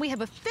hose, we have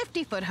a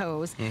 50-foot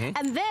hose,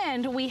 and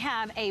then we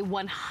have a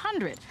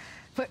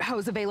 100-foot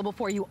hose available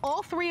for you.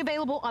 All 3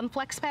 available on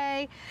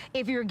FlexPay.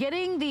 If you're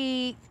getting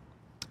the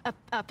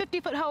a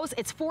 50-foot hose,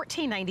 it's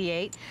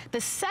 $14.98. The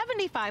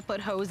 75-foot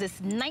hose is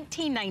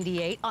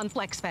 $19.98 on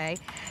FlexPay.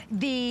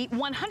 The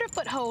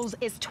 100-foot hose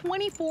is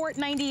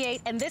 $24.98,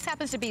 and this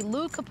happens to be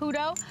Lou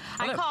Caputo.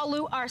 I call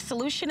Lou our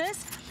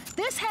solutionist.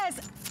 This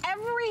has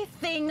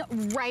everything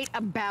right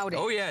about it.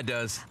 Oh yeah, it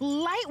does.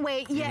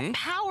 Lightweight, yet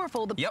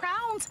powerful. The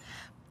pounds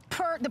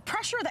per the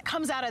pressure that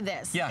comes out of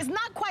this is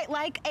not quite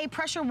like a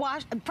pressure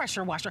washer that's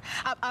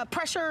out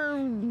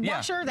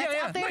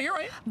there. No, you're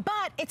right.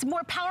 But it's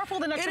more powerful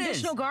than a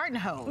traditional garden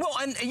hose. Well,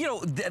 and you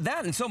know,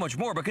 that and so much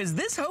more, because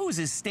this hose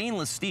is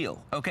stainless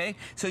steel, okay?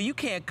 So you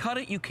can't cut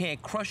it, you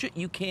can't crush it,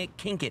 you can't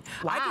kink it.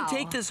 Wow. I can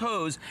take this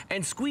hose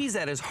and squeeze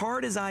that as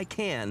hard as I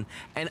can,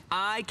 and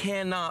I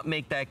cannot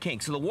make that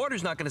kink. So the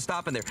water's not gonna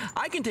stop in there.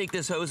 I can take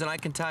this hose and I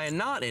can tie a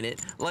knot in it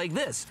like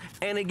this.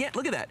 And again,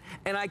 look at that.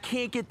 And I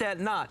can't get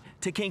that knot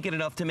to kink it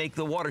enough to make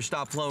the water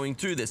stop flowing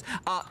through this.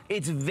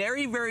 It's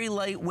very, very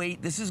lightweight.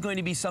 This is going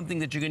to be something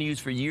that you're going to use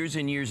for years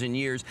and years and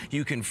years.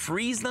 You can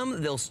freeze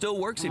them. They'll still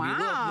work. So if you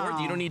live up north,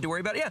 you don't need to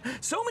worry about it. Yeah,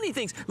 so many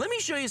things. Let me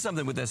show you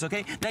something with this,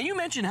 okay? Now, you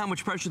mentioned how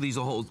much pressure these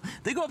will hold.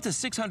 They go up to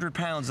 600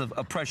 pounds of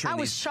pressure in these.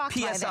 I was shocked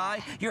PSI, by that.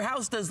 Your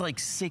house does like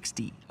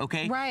 60,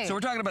 okay? Right. So we're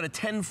talking about a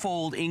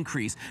 10-fold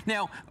increase.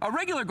 Now, a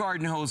regular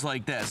garden hose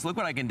like this, look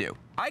what I can do.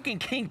 I can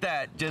kink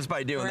that just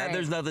by doing that.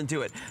 There's nothing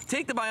to it.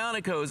 Take the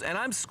Bionic hose, and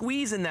I'm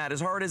squeezing that as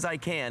hard as I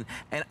can,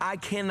 and I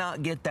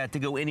cannot get that to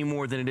go any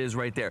more than it is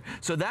right there.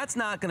 So that's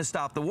not gonna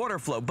stop the water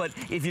flow. But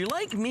if you're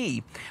like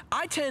me,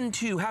 I tend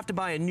to have to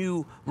buy a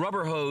new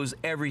rubber hose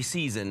every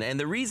season. And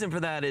the reason for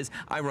that is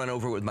I run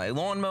over with my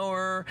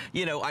lawnmower,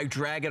 you know, I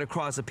drag it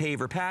across a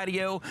paver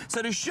patio.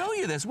 So to show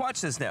you this,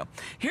 watch this now.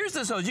 Here's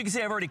this hose. You can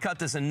see I've already cut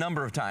this a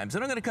number of times,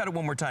 and I'm gonna cut it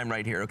one more time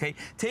right here, okay?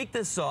 Take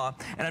this saw,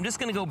 and I'm just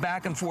gonna go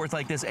back and forth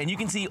like this, and you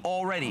can see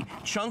already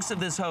chunks of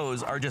this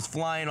hose are just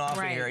flying off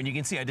in here, and you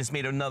can see I just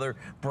made another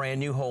brand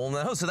new hole in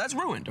the hose. So that's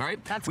ruined, all right?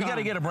 We got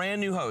to get a brand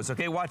new hose,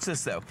 okay? Watch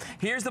this though.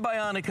 Here's the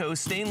Bionic hose,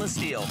 stainless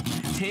steel.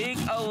 Take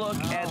a look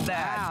at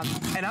that.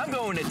 Wow. And I'm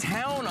going to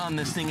town on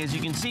this thing, as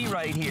you can see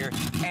right here,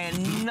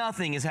 and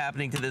nothing is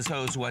happening to this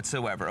hose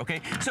whatsoever,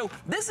 okay? So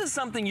this is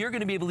something you're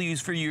going to be able to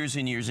use for years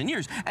and years and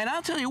years. And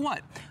I'll tell you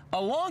what,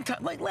 a long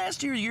time, like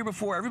last year, the year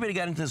before, everybody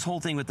got into this whole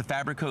thing with the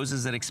fabric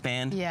hoses that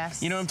expand.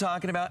 Yes. You know what I'm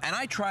talking about? And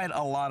I tried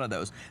a lot of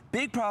those.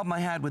 Big problem I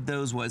had with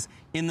those was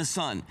in the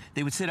sun,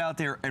 they would sit out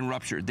there and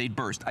rupture. They'd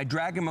burst. I'd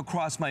drag them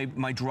across my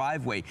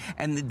driveway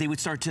and they would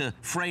start to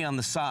fray on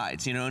the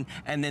sides, you know,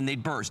 and then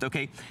they'd burst,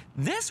 okay?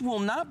 This will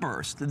not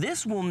burst.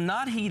 This will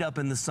not heat up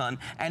in the sun.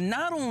 And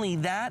not only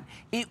that,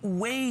 it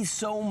weighs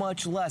so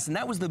much less. And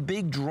that was the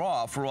big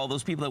draw for all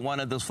those people that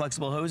wanted those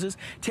flexible hoses.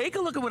 Take a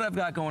look at what I've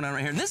got going on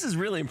right here. This is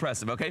really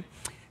impressive, okay?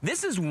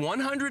 This is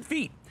 100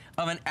 feet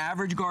of an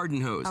average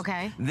garden hose.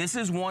 Okay. This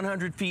is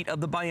 100 feet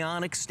of the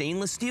bionic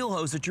stainless steel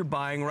hose that you're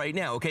buying right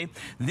now, okay?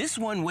 This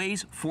one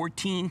weighs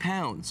 14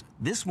 pounds.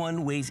 This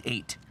one weighs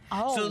 8.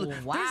 Oh, so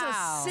wow.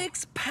 There's a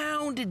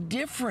 6-pound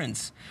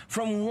difference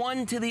from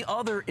one to the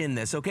other in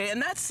this, okay?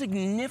 And that's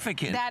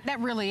significant. That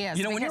really is.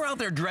 You know, when you're out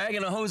there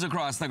dragging a hose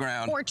across the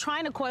ground. Or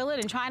trying to coil it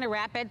and trying to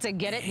wrap it to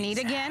get it neat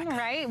again,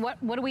 right?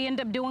 What do we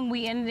end up doing?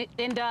 We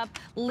end up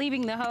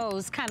leaving the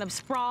hose kind of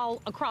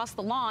sprawl across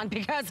the lawn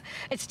because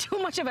it's too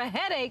much of a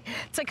headache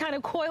to kind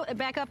of coil it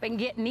back up and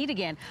get neat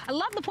again. I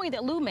love the point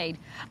that Lou made.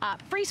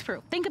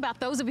 Freeze-proof. Think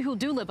about those of you who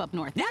do live up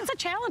north. That's a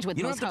challenge with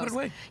most hoses. You don't have to put it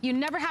away. You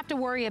never have to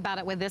worry about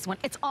it with this one.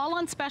 It's all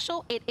on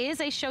special. It is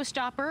a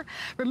showstopper.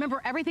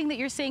 Remember, everything that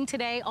you're seeing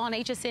today on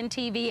HSN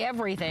TV,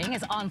 everything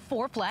is on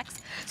 4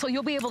 Flex. So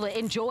you'll be able to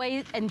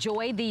enjoy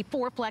the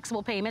 4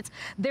 flexible payments.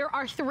 There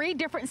are 3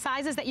 different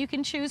sizes that you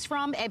can choose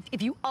from.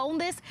 If you own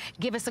this,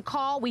 give us a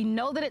call. We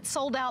know that it's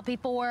sold out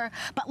before,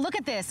 but look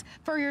at this.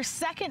 For your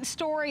 2nd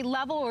story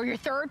level or your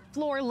 3rd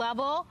floor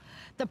level,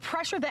 the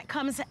pressure that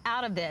comes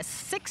out of this,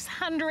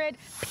 600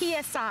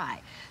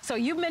 PSI. So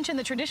you mentioned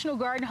the traditional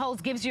garden hose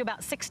gives you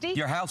about 60.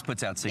 Your house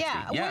puts out 60.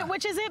 Yeah,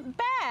 which isn't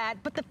bad,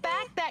 but the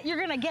fact that you're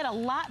gonna get a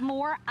lot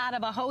more out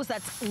of a hose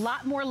that's a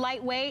lot more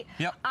lightweight,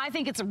 I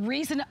think it's a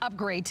reason to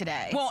upgrade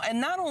today. Well,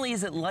 and not only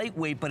is it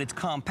lightweight, but it's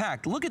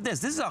compact. Look at this.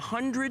 This is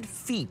 100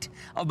 feet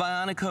of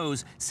bionic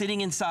hose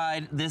sitting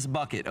inside this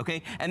bucket,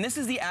 okay? And this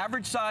is the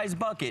average size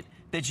bucket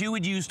that you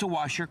would use to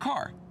wash your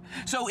car.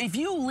 So if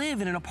you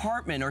live in an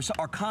apartment or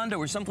condo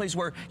or someplace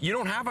where you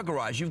don't have a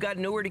garage, you've got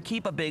nowhere to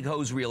keep a big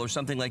hose reel or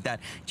something like that,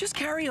 just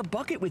carry a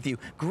bucket with you.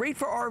 Great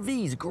for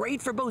RVs,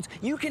 great for boats.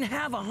 You can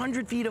have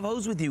 100 feet of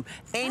hose with you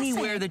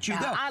anywhere that you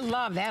go. I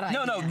love that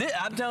idea. No,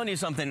 I'm telling you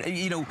something.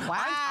 You know,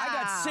 I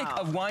got sick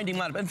of winding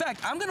mine up. In fact,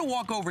 I'm going to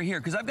walk over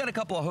here because I've got a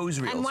couple of hose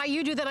reels. And while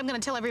you do that, I'm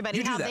going to tell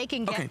everybody how they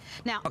can get. Okay.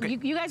 Now,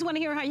 you guys want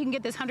to hear how you can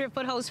get this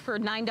 100-foot hose for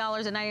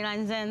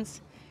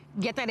 $9.99?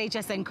 Get that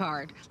HSN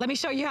card. Let me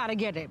show you how to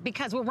get it,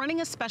 because we're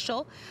running a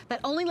special that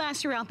only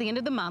lasts throughout the end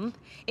of the month.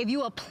 If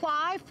you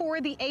apply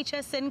for the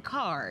HSN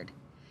card,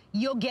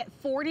 you'll get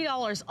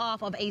 $40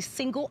 off of a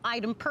single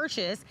item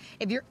purchase.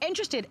 If you're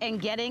interested in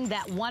getting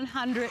that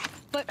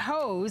 100-foot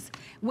hose,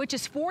 which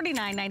is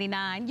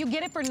 $49.99, you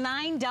get it for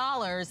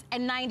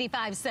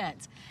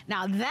 $9.95.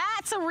 Now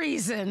that's a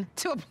reason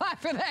to apply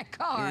for that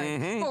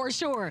card, for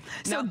sure.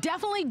 So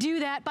definitely do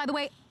that. By the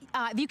way,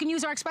 you can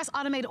use our express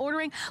automated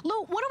ordering.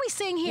 Lou, what are we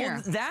seeing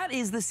here? Well, that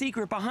is the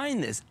secret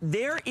behind this.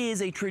 There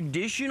is a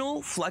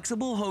traditional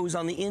flexible hose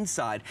on the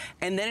inside,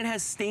 and then it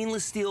has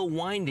stainless steel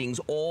windings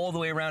all the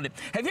way around it.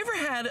 Have you ever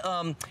had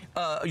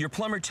your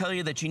plumber tell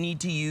you that you need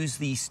to use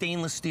the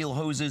stainless steel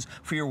hoses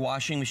for your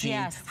washing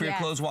machine, for your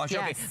clothes washer?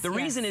 Okay. The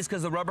reason is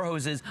because the rubber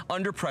hoses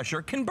under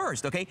pressure can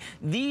burst, okay?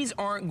 These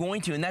aren't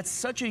going to, and that's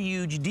such a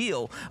huge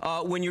deal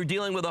when you're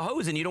dealing with a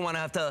hose and you don't want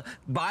to have to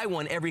buy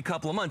one every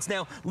couple of months.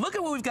 Now, look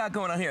at what we've got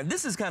going on here.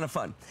 This is kind of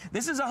fun.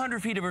 This is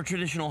 100 feet of a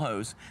traditional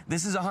hose.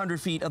 This is 100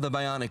 feet of the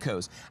bionic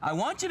hose. I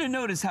want you to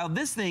notice how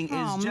this thing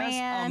is just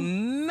a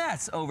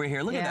mess over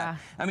here. Look at that.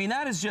 I mean,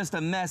 that is just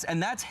a mess,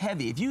 and that's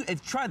heavy.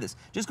 If try this,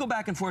 just go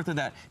back and forth with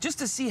that, just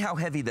to see how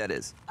heavy that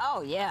is.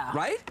 Oh, yeah.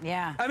 Right?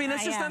 Yeah. I mean,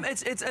 that's just,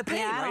 it's a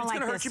pain, right? It's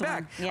going to hurt your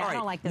back. Yeah, I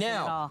don't like this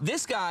now, at all.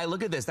 This guy,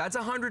 look at this. That's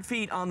 100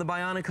 feet on the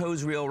bionic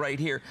hose reel right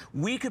here.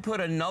 We could put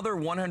another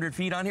 100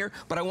 feet on here,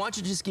 but I want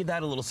you to just give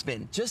that a little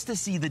spin, just to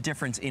see the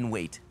difference in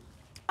weight.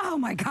 Oh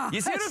my God.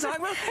 You see what I'm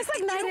talking about? It's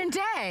like night and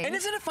day. And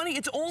isn't it funny?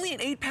 It's only an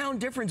 8-pound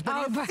difference,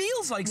 but it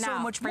feels like so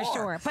much more. For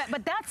sure.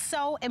 But that's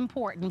so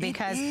important,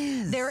 because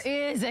there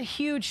is a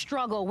huge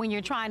struggle when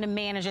you're trying to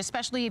manage,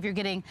 especially if you're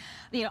getting,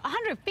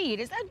 100 feet.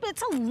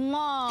 It's a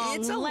long.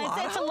 It's a lot.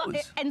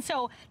 And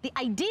so the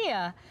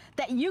idea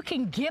that you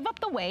can give up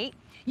the weight,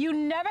 you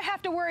never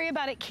have to worry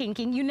about it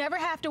kinking. You never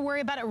have to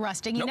worry about it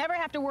rusting. You never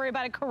have to worry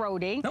about it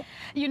corroding.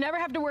 You never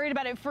have to worry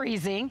about it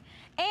freezing.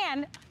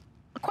 And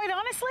quite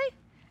honestly,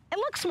 it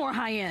looks more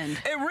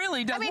high-end. It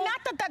really does. I mean,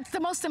 not that that's the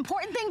most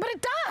important thing, but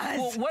it does.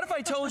 Well, what if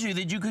I told you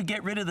that you could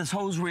get rid of this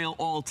hose reel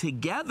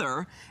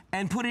altogether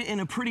and put it in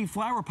a pretty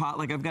flower pot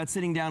like I've got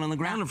sitting down on the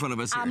ground in front of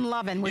us here. I'm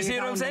loving where you see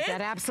you're what I'm going saying? with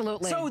that,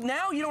 absolutely. So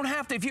now you don't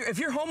have to, if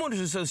your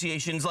homeowners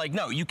association's like,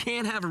 no, you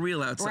can't have a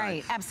reel outside.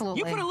 Right, absolutely.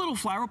 You put a little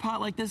flower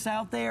pot like this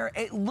out there,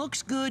 it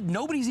looks good.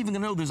 Nobody's even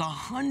gonna know there's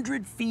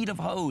 100 feet of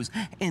hose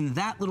in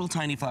that little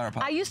tiny flower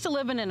pot. I used to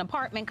live in an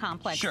apartment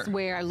complex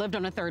where I lived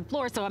on a 3rd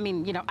floor, so I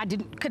mean, you know, I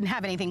couldn't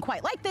have anything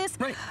quite like this.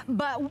 Right.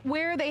 But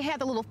where they had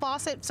the little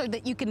faucet so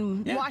that you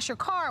can wash your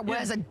car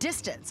was a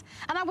distance.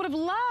 And I would have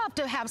loved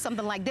to have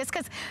something like this,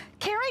 because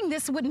carrying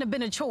this wouldn't have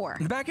been a chore.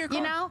 In the back of your car?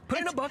 You know? Put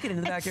it in a bucket in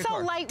the back of your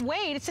car. It's so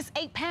lightweight, it's just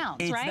 8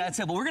 pounds, right? It's that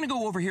simple. We're gonna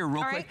go over here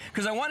real quick,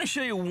 because I wanna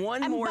show you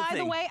one more thing. And by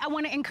the way, I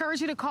wanna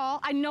encourage you to call.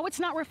 I know it's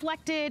not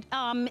reflected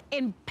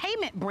in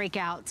payment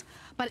breakouts,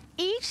 but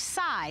each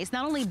size,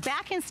 not only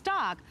back in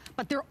stock,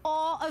 but they're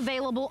all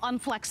available on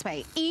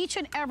FlexPay, each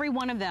and every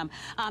one of them.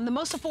 The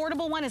most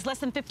affordable one is less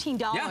than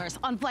 $15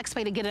 on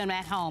FlexPay to get them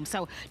at home.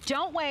 So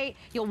don't wait,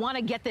 you'll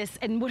wanna get this.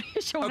 And what are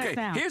you showing us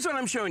now? Here's what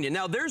I'm showing you.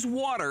 Now there's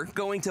water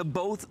going to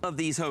both of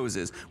these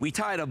hoses. We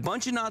tied a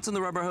bunch of knots on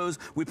the rubber hose,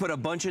 we put a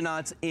bunch of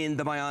knots in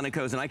the bionic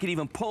hose, and I could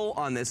even pull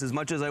on this as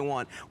much as I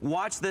want.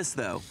 Watch this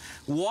though.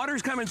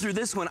 Water's coming through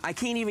this one, I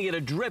can't even get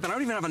a drip, and I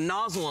don't even have a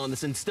nozzle on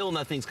this, and still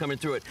nothing's coming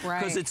through it,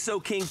 because it's so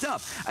kinked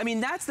up. I mean,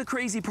 that's the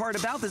crazy part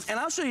about this, and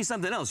I'll show you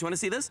something else. You wanna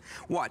see this?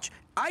 Watch.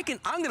 I'm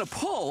gonna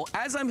pull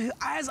as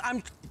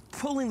I'm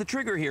pulling the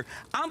trigger here.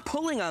 I'm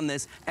pulling on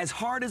this as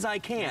hard as I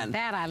can.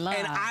 That I love.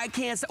 And I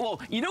can't,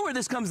 well, you know where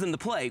this comes into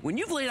play? When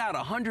you've laid out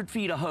 100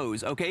 feet of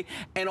hose, okay,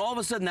 and all of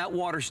a sudden that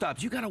water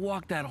stops, you gotta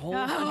walk that whole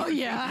 100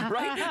 feet,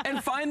 right?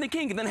 And find the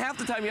kink, and then half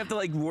the time you have to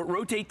like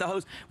rotate the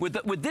hose.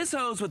 With this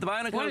hose, with the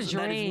bionic hose,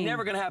 that is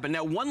never gonna happen.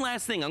 Now, one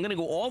last thing, I'm gonna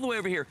go all the way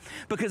over here,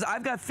 because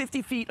I've got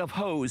 50 feet of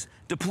hose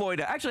deployed.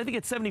 Actually, I think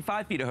it's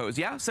 75 feet of hose,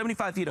 yeah?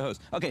 75 feet of hose.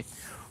 Okay,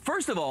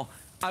 first of all,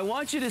 I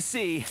want you to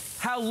see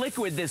how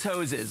liquid this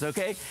hose is,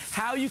 okay?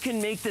 How you can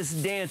make this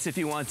dance if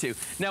you want to.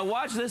 Now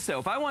watch this though.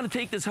 If I want to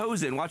take this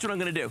hose in, watch what I'm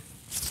gonna do.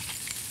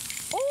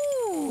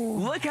 Ooh!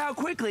 Look how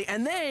quickly.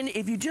 And then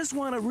if you just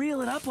want to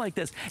reel it up like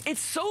this, it's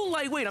so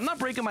lightweight. I'm not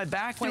breaking my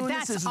back doing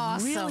this. This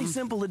is really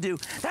simple to do.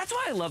 That's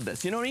why I love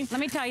this, you know what I mean? Let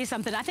me tell you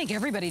something. I think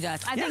everybody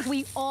does. I think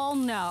we all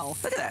know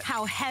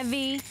how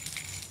heavy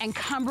and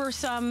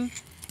cumbersome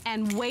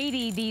and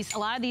weighty a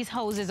lot of these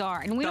hoses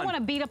are. And we don't want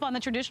to beat up on the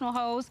traditional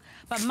hose,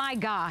 but my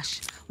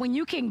gosh, when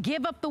you can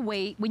give up the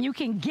weight, when you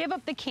can give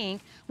up the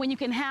kink, when you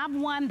can have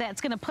one that's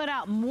gonna put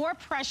out more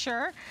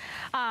pressure,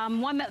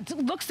 one that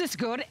looks this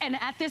good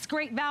and at this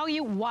great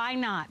value, why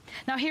not?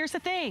 Now here's the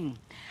thing.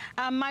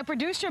 My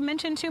producer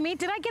mentioned to me,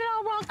 did I get it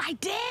all wrong? I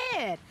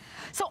did.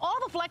 So all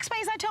the flex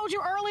pays I told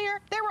you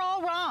earlier, they were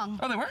all wrong.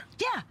 Oh, they were?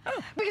 Yeah,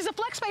 because the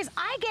flex pays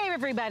I gave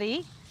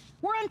everybody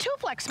were on 2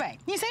 flex pay.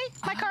 You see,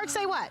 my cards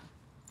say what?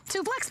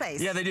 2 flex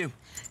pays. Yeah, they do.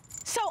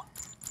 So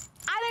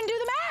I didn't do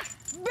the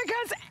math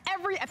because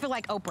I feel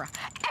like Oprah.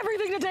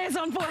 Everything today is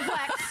on 4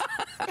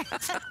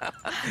 flex.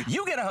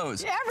 You get a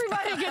hose.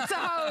 Everybody gets a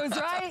hose,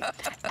 right?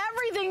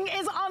 Everything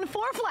is on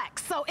 4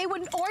 flex. So it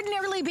would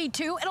ordinarily be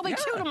 2. It'll be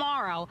 2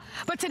 tomorrow,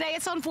 but today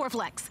it's on 4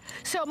 flex.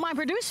 So my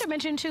producer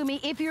mentioned to me,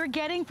 if you're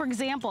getting, for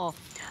example,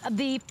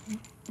 the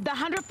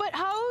 100-foot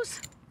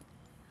hose,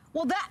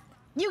 well,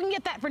 you can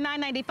get that for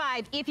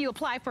 $9.95 if you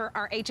apply for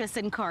our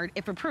HSN card,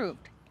 if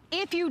approved.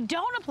 If you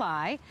don't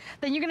apply,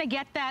 then you're gonna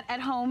get that at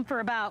home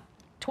for about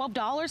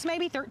 $12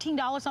 maybe,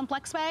 $13 on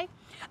FlexPay.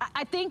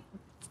 I think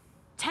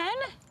 10,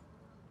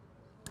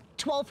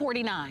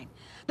 $12.49.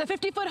 The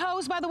 50-foot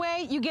hose, by the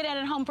way, you get it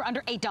at home for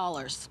under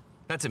 $8.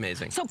 That's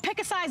amazing. So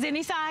pick a size,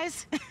 any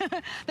size.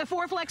 The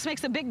 4 flex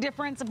makes a big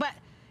difference, but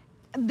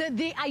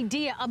the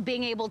idea of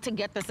being able to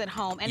get this at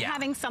home and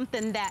having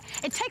something that,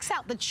 it takes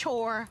out the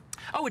chore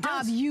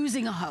of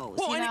using a hose,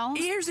 well, you know?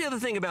 Here's the other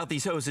thing about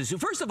these hoses. So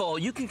first of all,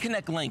 you can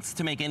connect lengths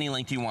to make any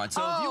length you want.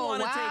 So if you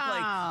want to take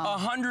like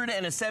 100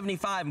 and a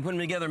 75 and put them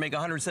together and make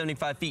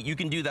 175 feet, you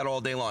can do that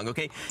all day long,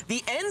 okay?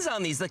 The ends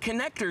on these, the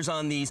connectors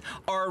on these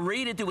are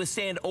rated to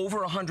withstand over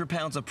 100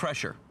 pounds of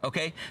pressure,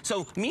 okay?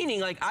 So meaning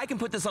like I can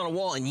put this on a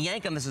wall and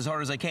yank on this as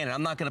hard as I can and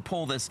I'm not gonna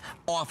pull this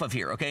off of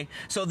here, okay?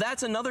 So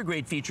that's another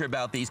great feature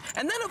about these.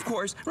 And then of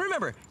course,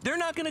 remember, they're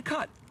not gonna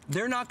cut.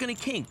 They're not gonna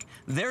kink.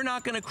 They're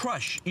not gonna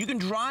crush. You can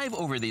drive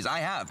over these. I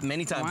have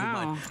many times with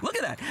mine. Look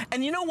at that.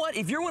 And you know what?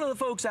 If you're one of the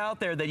folks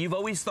out there that you've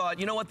always thought,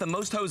 you know what, the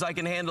most hose I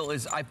can handle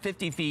is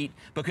 50 feet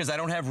because I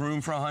don't have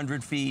room for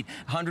 100 feet.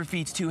 100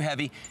 feet's too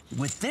heavy.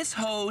 With this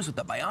hose, with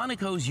the bionic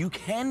hose, you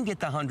can get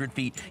the 100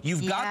 feet.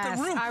 You've got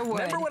the room.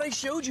 Remember what I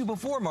showed you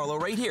before, Marlo,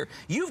 right here.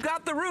 You've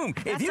got the room.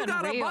 If you've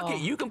got a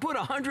bucket, you can put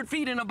 100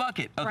 feet in a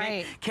bucket,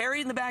 okay? Carry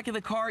it in the back of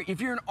the car. If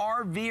you're an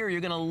RVer,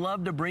 you're gonna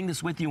love to bring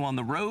this with you on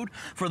the road.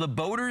 For the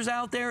boaters, boaters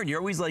out there, and you're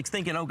always like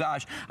thinking, oh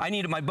gosh,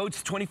 my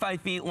boat's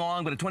 25 feet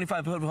long, but a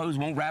 25-foot hose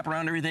won't wrap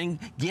around everything.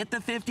 Get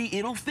the 50,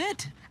 it'll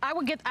fit.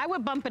 I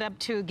would bump it up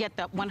to get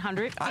the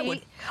 100 feet. I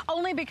would.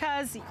 Only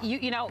because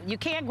you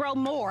can't grow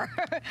more.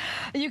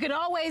 You can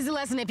always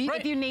lessen if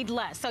you need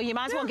less. So you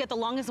might as well get the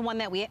longest one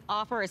that we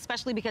offer,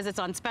 especially because it's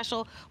on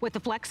special with the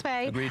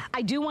FlexPay. Agreed.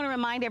 I do want to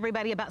remind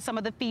everybody about some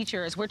of the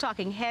features. We're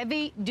talking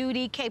heavy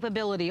duty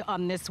capability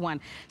on this one.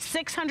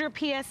 600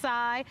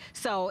 PSI,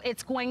 so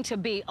it's going to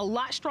be a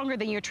lot stronger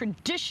than your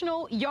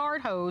traditional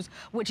yard hose,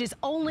 which is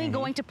only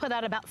going to put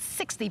out about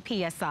 60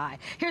 PSI.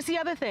 Here's the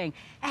other thing,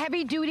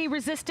 heavy duty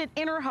resistant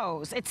inner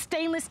hose. It's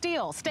stainless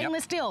steel.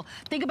 Stainless steel.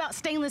 Think about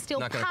stainless steel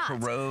pots. Not gonna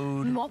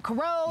corrode. It won't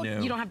corrode.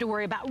 No. You don't have to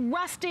worry about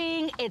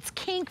rusting. It's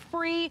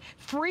kink-free,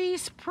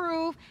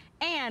 freeze-proof,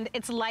 and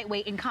it's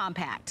lightweight and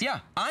compact. Yeah,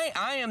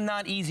 I am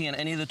not easy on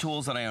any of the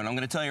tools that I own. I'm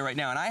going to tell you right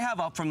now. And I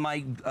have up from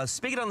my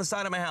spigot on the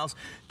side of my house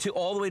to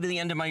all the way to the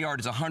end of my yard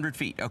is 100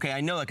 feet. Okay,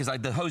 I know that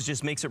because the hose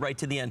just makes it right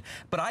to the end.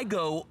 But I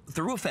go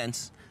through a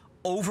fence,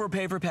 over a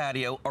paver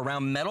patio,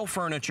 around metal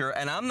furniture,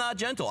 and I'm not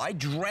gentle. I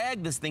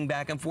drag this thing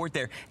back and forth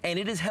there, and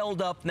it has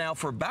held up now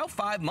for about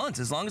 5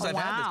 months, as long as I've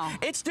had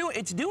this.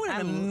 It's doing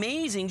an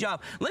amazing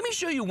job. Let me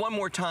show you one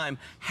more time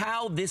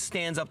how this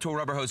stands up to a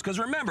rubber hose, because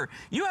remember,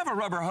 you have a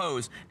rubber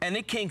hose, and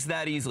it kinks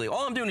that easily.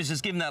 All I'm doing is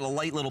just giving that a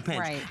light little pinch.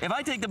 Right. If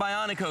I take the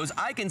bionic hose,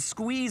 I can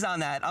squeeze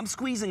on that. I'm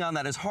squeezing on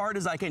that as hard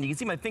as I can. You can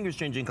see my fingers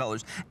changing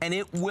colors, and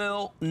it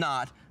will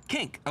not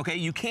kink, okay?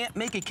 You can't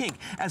make it kink.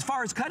 As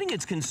far as cutting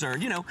it's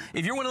concerned,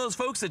 if you're one of those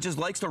folks that just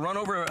likes to run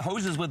over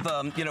hoses with,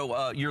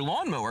 your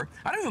lawnmower,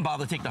 I don't even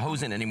bother to take the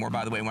hose in anymore,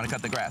 by the way, when I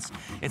cut the grass.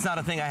 It's not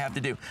a thing I have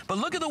to do. But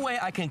look at the way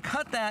I can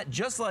cut that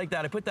just like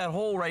that. I put that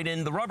hole right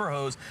in the rubber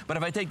hose, but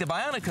if I take the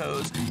bionic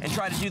hose and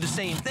try to do the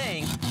same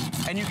thing,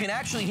 and you can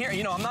actually hear,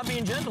 I'm not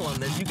being gentle on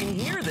this, you can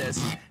hear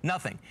this,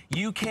 nothing.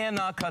 You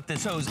cannot cut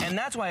this hose, and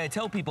that's why I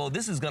tell people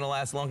this is gonna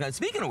last a long time.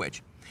 Speaking of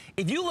which,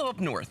 if you live up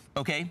north,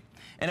 okay,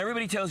 and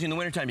everybody tells you in the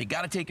wintertime, you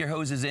gotta take your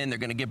hoses in, they're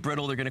gonna get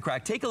brittle, they're gonna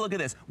crack. Take a look at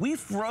this. We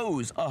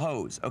froze a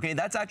hose, okay?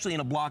 That's actually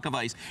in a block of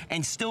ice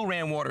and still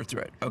ran water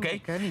through it,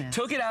 okay? Oh my goodness.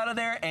 Took it out of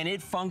there and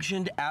it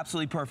functioned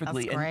absolutely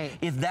perfectly. That's great. And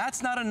if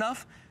that's not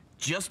enough,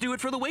 just do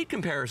it for the weight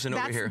comparison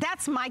over here.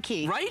 That's my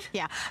key. Right?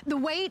 Yeah. The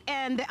weight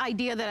and the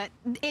idea that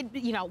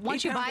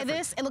once you buy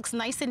this, it looks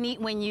nice and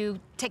neat when you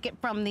take it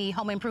from the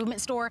home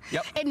improvement store.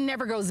 Yep. It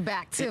never goes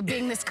back to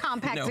being this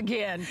compact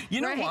again.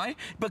 You know why?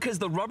 Because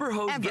the rubber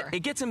hose,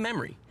 it gets a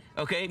memory.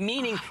 Okay,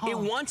 meaning it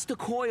wants to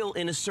coil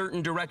in a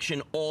certain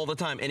direction all the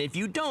time. And if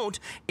you don't,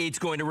 it's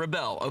going to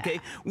rebel, okay?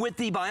 With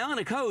the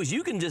bionic hose,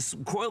 you can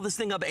just coil this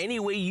thing up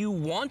any way you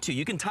want to.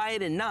 You can tie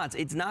it in knots.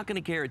 It's not going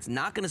to care. It's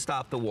not going to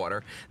stop the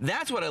water.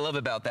 That's what I love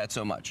about that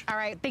so much. All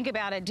right, think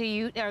about it.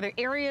 Are there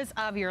areas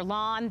of your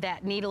lawn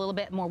that need a little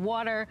bit more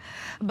water?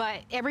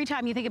 But every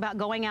time you think about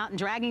going out and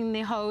dragging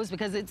the hose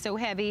because it's so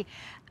heavy,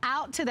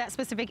 out to that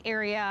specific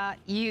area,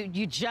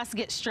 you just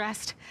get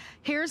stressed.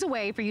 Here's a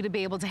way for you to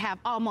be able to have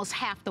almost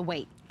half the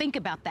weight. Think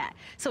about that.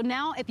 So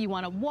now if you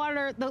want to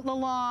water the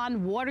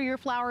lawn, water your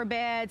flower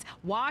beds,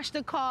 wash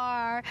the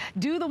car,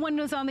 do the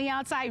windows on the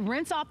outside,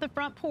 rinse off the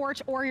front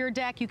porch or your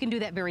deck, you can do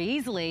that very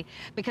easily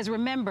because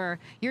remember,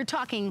 you're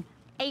talking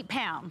 8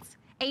 pounds.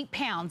 8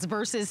 pounds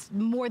versus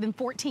more than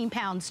 14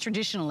 pounds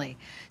traditionally.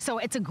 So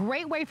it's a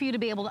great way for you to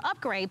be able to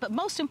upgrade, but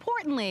most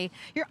importantly,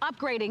 you're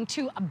upgrading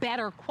to a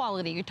better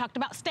quality. You talked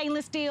about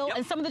stainless steel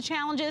and some of the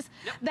challenges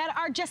that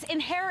are just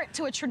inherent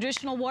to a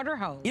traditional water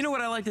hose. You know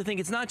what I like to think?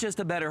 It's not just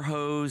a better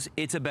hose,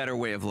 it's a better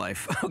way of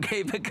life,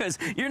 okay? Because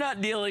you're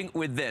not dealing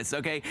with this,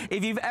 okay?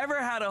 If you've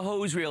ever had a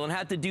hose reel and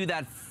had to do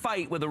that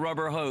fight with a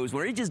rubber hose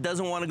where it just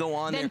doesn't want to go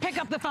on there. Then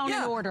pick up the phone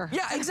and order.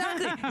 Yeah,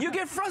 exactly. You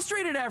get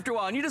frustrated after a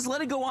while and you just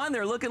let it go on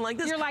there looking like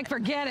this. You're like,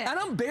 forget it. And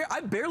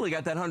I barely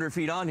got that 100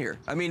 feet on here.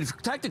 I mean,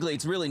 technically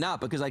it's really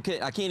not because I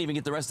can't even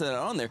get the rest of that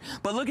on there.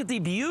 But look at the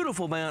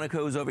beautiful bionic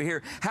hose over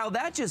here. How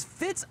that just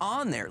fits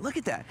on there. Look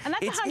at that. And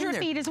that's 100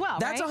 feet as well,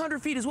 That's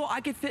 100 feet as well. I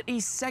could fit a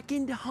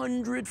second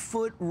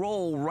 100-foot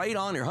roll right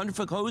on here,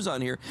 100-foot hose on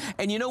here.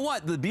 And you know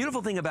what? The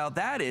beautiful thing about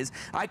that is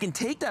I can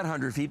take that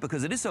 100 feet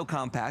because it is so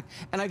compact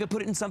and I could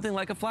put it in something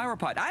like a flower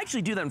pot. I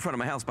actually do that in front of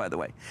my house, by the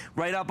way.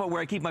 Right up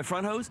where I keep my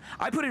front hose,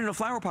 I put it in a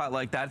flower pot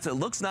like that so it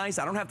looks nice.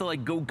 I don't have to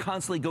like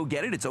constantly go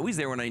get it. It's always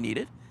there when I need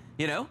it.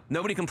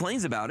 Nobody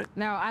complains about it.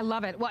 No, I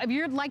love it. Well, if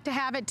you'd like to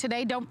have it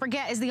today, don't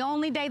forget, it's the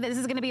only day that this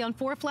is going to be on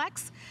 4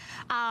 Flex.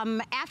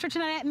 After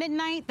tonight at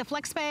midnight, the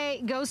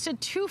FlexPay goes to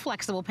 2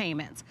 flexible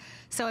payments.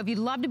 So if you'd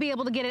love to be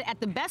able to get it at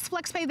the best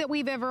FlexPay that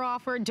we've ever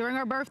offered during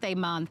our birthday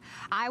month,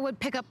 I would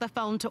pick up the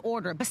phone to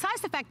order.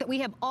 Besides the fact that we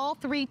have all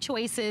 3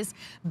 choices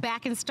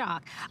back in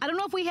stock. I don't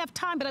know if we have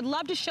time, but I'd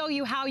love to show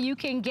you how you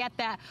can get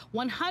that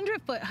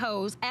 100-foot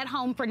hose at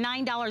home for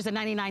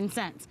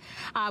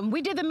 $9.99.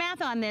 We did the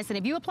math on this, and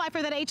if you apply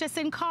for that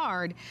HSN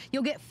card,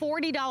 you'll get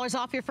 $40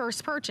 off your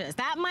first purchase.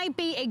 That might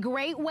be a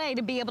great way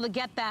to be able to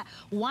get that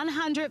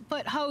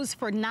 100-foot hose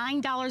for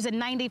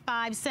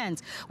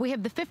 $9.95. We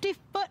have the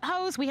 50-foot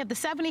hose, we have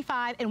the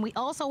 75, and we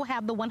also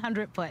have the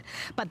 100-foot.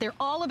 But they're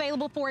all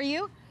available for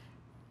you.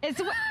 What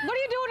are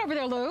you doing over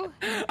there, Lou?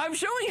 I'm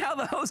showing how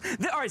the hose,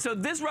 all right, so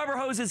this rubber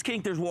hose is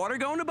kinked. There's water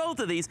going to both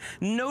of these.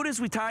 Notice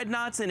we tied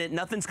knots in it,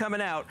 nothing's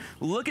coming out.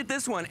 Look at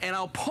this one, and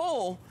I'll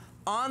pull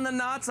on the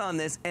knots on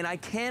this, and I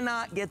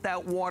cannot get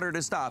that water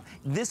to stop.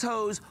 This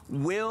hose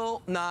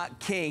will not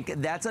kink.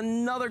 That's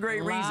another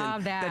great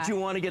reason that you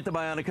want to get the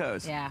bionic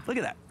hose. Yeah. Look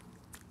at that.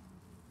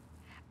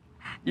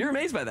 You're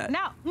amazed by that.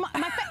 Now,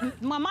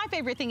 my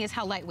favorite thing is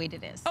how lightweight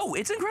it is. Oh,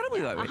 it's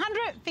incredibly lightweight.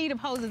 100 feet of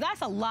hoses,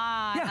 that's a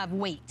lot of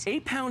weight.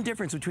 8-pound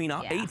difference between the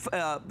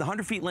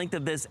 100 feet length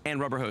of this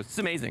and rubber hose. It's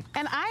amazing.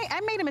 And I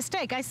made a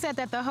mistake. I said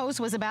that the hose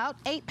was about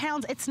 8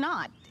 pounds. It's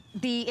not.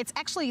 It's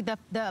actually the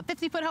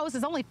 50-foot hose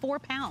is only 4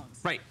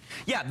 pounds. Right.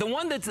 Yeah, the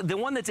one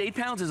that's 8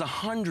 pounds is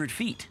 100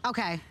 feet.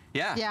 Okay.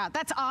 Yeah. Yeah,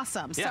 that's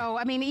awesome. Yeah. So,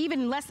 I mean,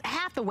 even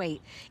half the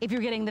weight if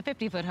you're getting the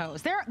 50-foot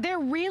hose. They're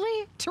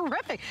really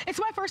terrific. It's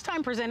my first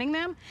time presenting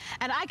them,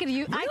 and I could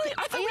use. Really?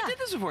 I thought we did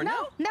this before.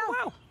 No. No. Oh,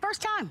 wow.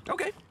 First time.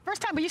 Okay.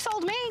 First time, but you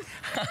sold me,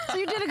 so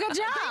you did a good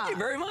job. Thank you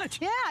very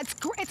much. Yeah,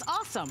 it's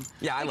awesome.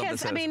 Yeah, I love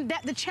this hose. I mean,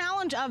 the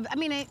challenge of, I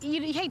mean,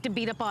 you hate to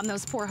beat up on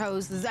those poor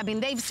hoses. I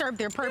mean, they've served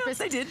their purpose.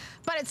 Yeah, they did.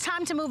 But it's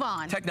time to move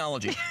on.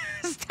 Technology.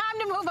 It's time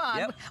to move on.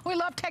 Yep. We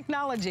love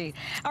technology.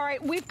 All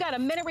right, we've got a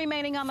minute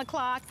remaining on the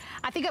clock.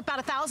 I think about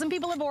 1,000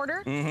 people have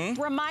ordered.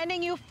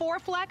 Reminding you,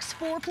 4Flex,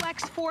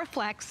 4Flex,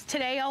 4Flex,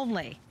 today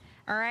only.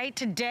 All right,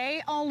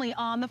 today only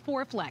on the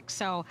 4Flex.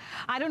 So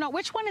I don't know,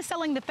 which one is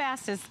selling the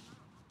fastest?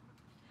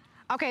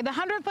 Okay, the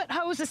 100-foot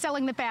hose is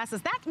selling the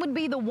fastest. That would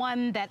be the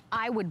one that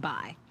I would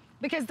buy.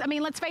 Because, I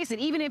mean, let's face it,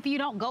 even if you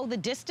don't go the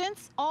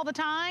distance all the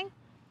time,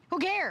 who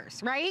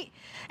cares, right?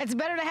 It's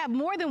better to have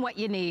more than what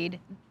you need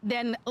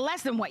than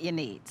less than what you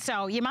need.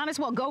 So you might as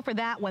well go for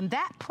that one.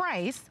 That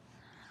price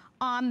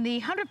on the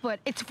 100-foot,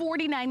 it's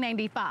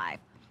 $49.95,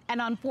 and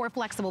on 4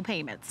 flexible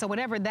payments. So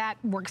whatever that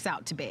works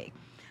out to be.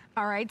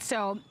 All right,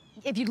 so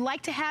if you'd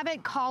like to have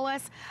it, call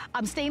us.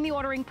 Stay in the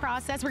ordering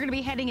process. We're gonna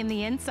be heading in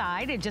the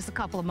inside in just a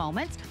couple of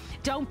moments.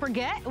 Don't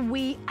forget,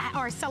 we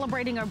are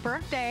celebrating our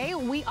birthday.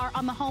 We are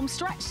on the home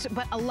stretch,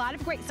 but a lot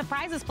of great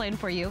surprises planned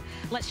for you.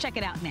 Let's check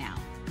it out now.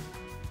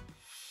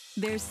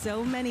 There's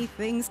so many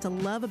things to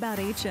love about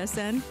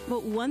HSN,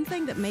 but one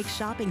thing that makes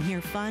shopping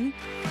here fun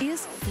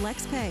is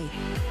FlexPay.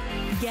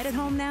 Get it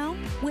home now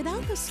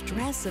without the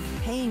stress of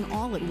paying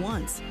all at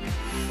once.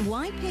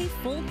 Why pay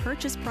full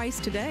purchase price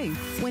today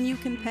when you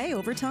can pay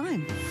over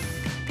time?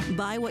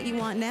 Buy what you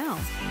want now,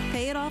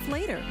 pay it off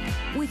later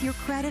with your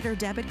credit or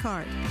debit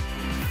card.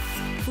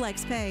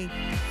 FlexPay.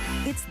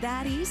 It's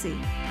that easy.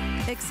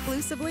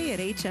 Exclusively at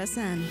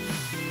HSN.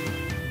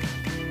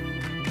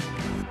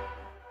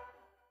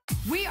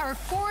 We are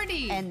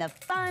 40. And the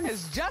fun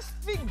has just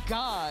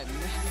begun.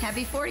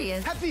 Happy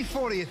 40th. Happy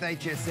 40th,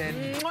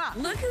 HSN. Mwah.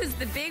 Look who's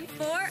the big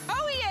 4.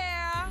 Oh,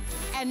 yeah.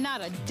 And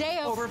not a day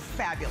over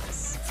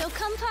fabulous. So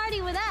come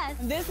party with us.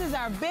 This is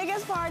our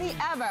biggest party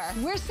ever.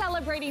 We're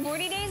celebrating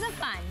 40 days of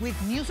fun.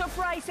 With new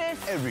surprises.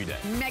 Every day.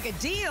 Mega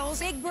deals.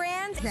 Big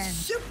brands. And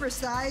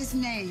supersized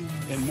names.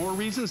 And more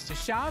reasons to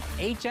shop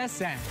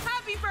HSN.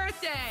 Happy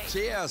birthday.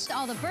 Cheers.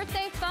 All the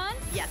birthday fun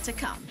Yet to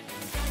come.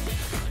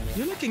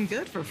 You're looking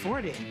good for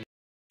 40.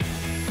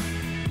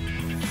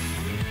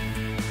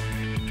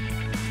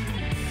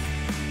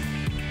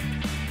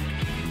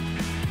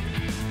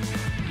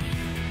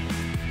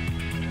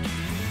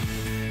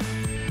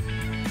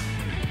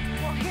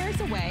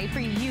 way for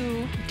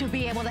you to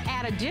be able to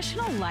add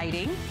additional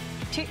lighting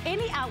to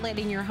any outlet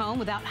in your home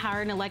without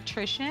hiring an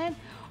electrician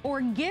or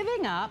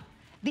giving up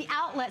the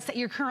outlets that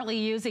you're currently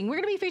using. We're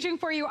gonna be featuring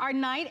for you our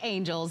Night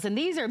Angels, and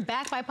these are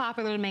backed by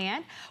popular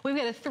demand. We've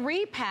got a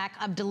 3-pack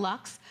of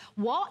deluxe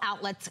wall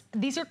outlets.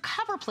 These are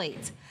cover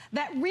plates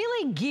that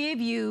really give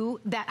you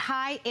that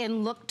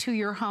high-end look to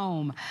your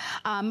home.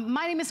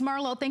 My name is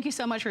Marlo. Thank you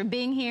so much for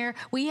being here.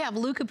 We have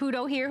Lou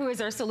Caputo here, who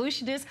is our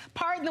solutionist.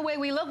 Pardon the way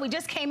we look. We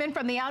just came in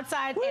from the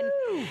outside, and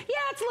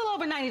yeah, it's a little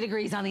over 90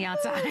 degrees on the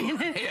outside.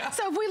 Yeah.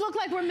 So if we look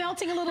like we're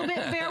melting a little bit,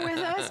 bear with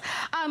us.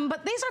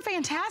 But these are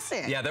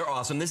fantastic. Yeah, they're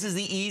awesome. This is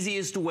the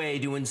easiest way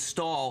to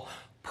install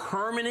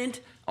permanent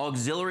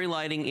auxiliary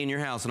lighting in your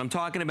house. And I'm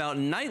talking about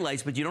night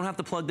lights, but you don't have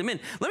to plug them in.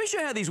 Let me show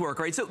you how these work,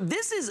 right? So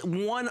this is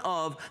one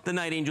of the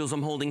Night Angels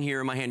I'm holding here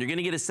in my hand. You're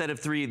gonna get a set of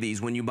 3 of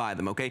these when you buy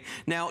them, okay?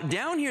 Now,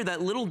 down here,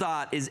 that little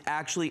dot is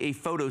actually a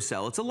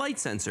photocell. It's a light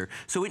sensor,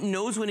 so it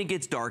knows when it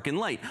gets dark and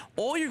light.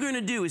 All you're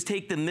gonna do is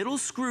take the middle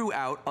screw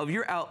out of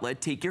your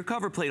outlet, take your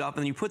cover plate off,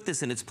 and you put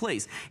this in its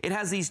place. It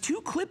has these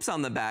 2 clips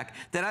on the back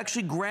that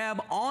actually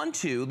grab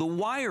onto the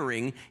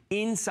wiring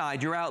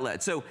inside your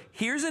outlet. So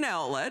here's an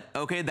outlet,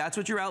 okay? That's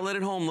what your outlet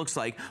at home looks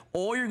like.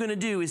 All you're gonna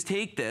do is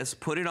take this,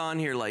 put it on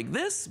here like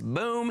this,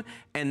 boom,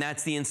 and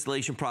that's the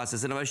installation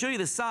process. And if I show you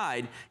the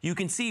side, you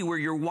can see where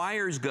your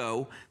wires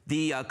go.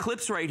 The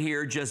clips right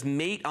here just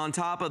mate on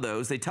top of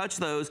those. They touch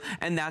those,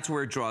 and that's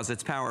where it draws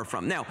its power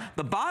from. Now,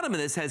 the bottom of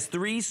this has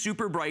 3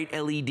 super bright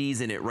LEDs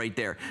in it right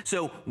there.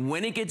 So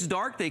when it gets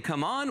dark, they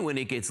come on. When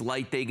it gets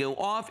light, they go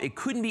off. It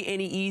couldn't be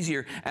any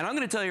easier. And I'm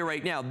gonna tell you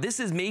right now,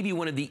 this is maybe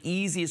one of the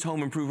easiest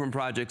home improvement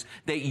projects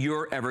that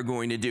you're ever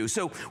going to do.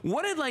 So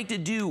what I'd like to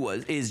do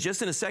is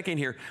just in a second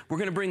here, we're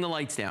gonna bring the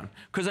lights down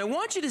because I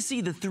want you to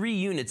see the 3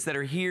 units that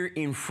are here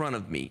in front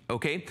of me,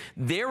 okay?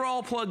 They're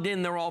all plugged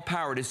in, they're all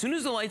powered. As soon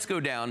as the lights go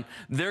down,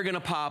 they're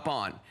gonna pop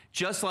on.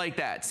 Just like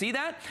that. See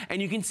that?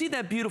 And you can see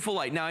that beautiful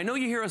light. Now, I know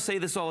you hear us say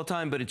this all the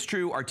time, but it's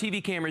true. Our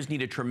TV cameras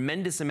need a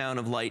tremendous amount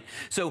of light.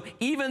 So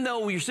even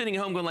though you're sitting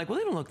at home going like, well,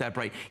 they don't look that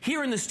bright.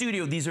 Here in the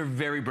studio, these are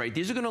very bright.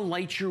 These are going to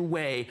light your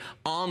way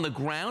on the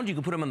ground. You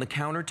can put them on the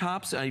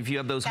countertops if you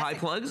have those high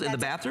plugs in the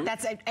bathroom.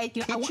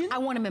 I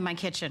want them in my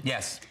kitchen.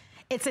 Yes.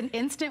 It's an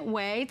instant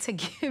way to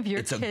give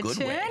your kitchen a good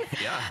way.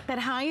 Yeah. that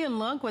high-end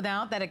look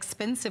without that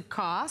expensive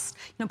cost.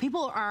 You know,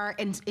 people are,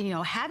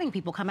 having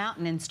people come out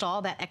and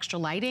install that extra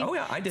lighting. Oh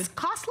yeah, I did. It's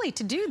costly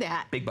to do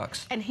that. Big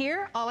bucks. And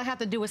here, all I have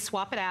to do is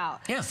swap it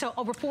out. Yeah. So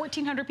over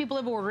 1,400 people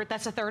have ordered.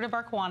 That's a third of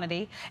our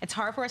quantity. It's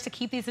hard for us to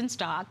keep these in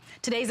stock.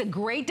 Today's a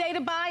great day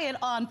to buy it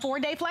on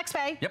 4-day flex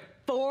pay. Yep.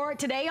 For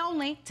today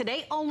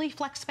only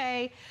flex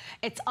pay.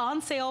 It's on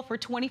sale for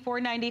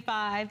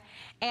 $24.95.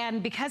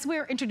 And because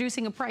we're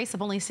introducing a price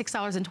of only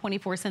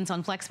 $6.24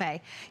 on flex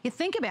pay, you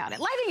think about it.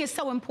 Lighting is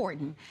so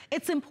important.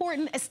 It's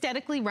important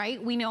aesthetically,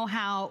 right? We know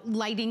how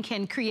lighting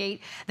can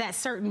create that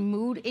certain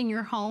mood in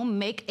your home,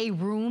 make a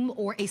room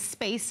or a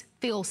space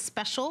feel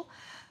special.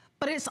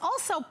 But it's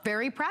also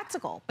very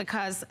practical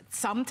because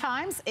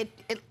sometimes it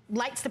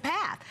lights the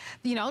path,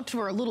 you know,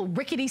 for a little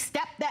rickety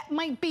step that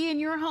might be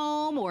in your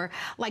home. Or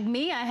like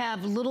me, I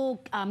have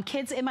little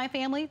kids in my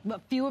family.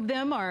 A few of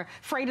them are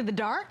afraid of the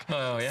dark.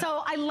 Oh, yeah.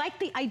 So I like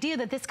the idea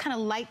that this kind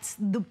of lights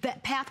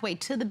that pathway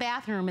to the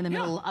bathroom in the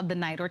middle of the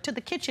night or to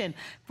the kitchen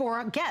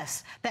for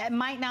guests that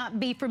might not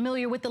be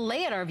familiar with the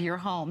layout of your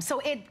home. So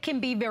it can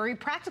be very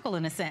practical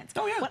in a sense.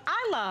 Oh, yeah. What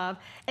I love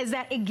is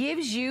that it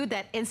gives you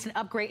that instant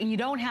upgrade and you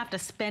don't have to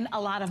spend a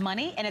lot of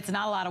money and it's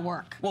not a lot of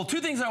work. Well, 2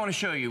 things I want to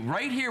show you.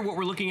 Right here, what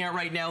we're looking at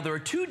right now, there are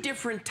 2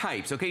 different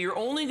types, okay? You're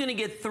only going to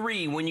get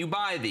 3 when you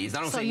buy these. I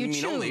don't say you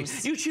mean only.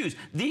 You choose.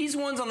 These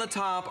ones on the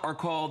top are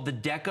called the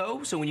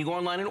Deco. So when you go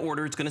online and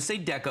order, it's going to say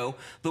Deco.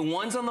 The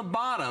ones on the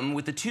bottom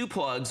with the 2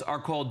 plugs are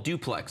called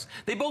Duplex.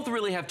 They both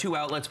really have 2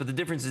 outlets, but the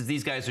difference is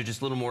these guys are just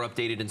a little more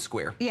updated and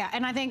square. Yeah,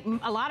 and I think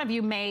a lot of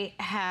you may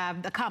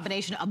have the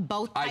combination of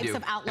both types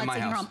of outlets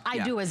in your home. I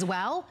do as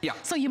well. Yeah.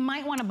 So you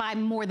might want to buy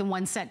more than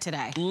 1 set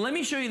today. Let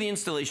me show you the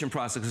installation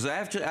process because I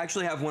have to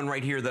actually have one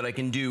right here that I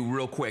can do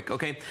real quick,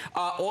 okay?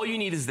 All you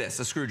need is this,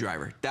 a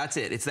screwdriver. That's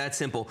it. It's that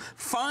simple.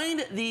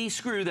 Find the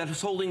screw that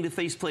is holding the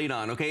faceplate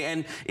on, okay?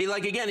 And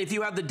like again, if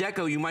you have the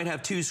Deco, you might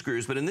have 2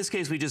 screws, but in this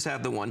case, we just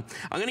have the one.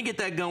 I'm gonna get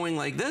that going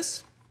like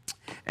this.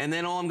 And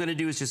then all I'm gonna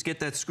do is just get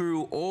that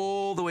screw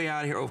all the way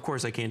out of here. Oh, of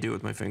course, I can't do it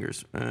with my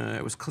fingers.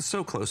 It was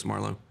so close,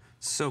 Marlo.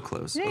 So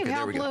close. Okay,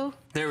 there we go.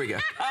 There we go.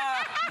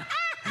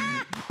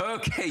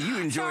 Okay, you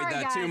enjoyed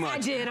that too much. I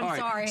did, I'm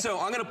sorry. So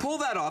I'm gonna pull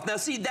that off. Now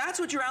see, that's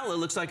what your outlet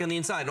looks like on the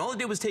inside. And all I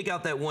did was take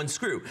out that 1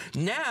 screw.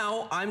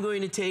 Now I'm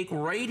going to take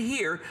right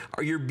here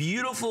your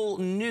beautiful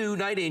new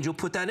Night Angel,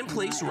 put that in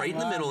place right in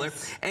the middle there.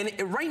 And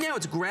right now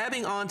it's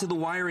grabbing onto the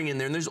wiring in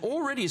there and there's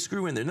already a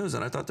screw in there. Notice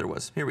that, I thought there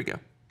was. Here we go.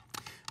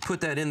 Put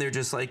that in there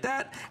just like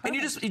that. And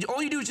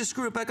all you do is just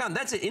screw it back on.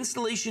 That's it,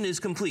 installation is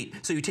complete.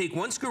 So you take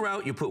 1 screw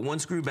out, you put 1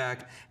 screw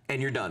back,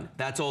 and you're done.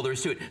 That's all there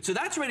is to it. So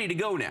that's ready to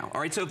go now, all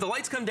right? So if the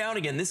lights come down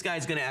again, this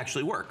guy's gonna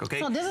actually work, okay?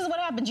 So this is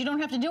what happens, you don't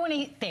have to do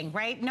anything,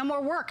 right? No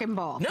more work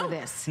involved for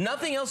this.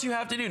 Nothing else you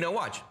have to do. Now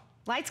watch.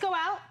 Lights go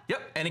out.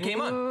 Yep, and it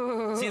came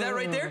on. See that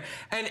right there?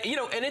 And you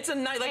know, and it's a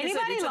nice, like I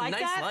said, it's a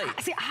nice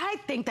light. See, I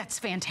think that's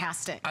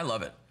fantastic. I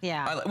love it.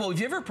 Yeah. Well, have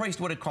you ever priced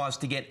what it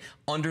costs to get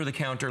under the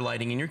counter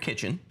lighting in your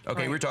kitchen?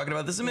 Okay, we were talking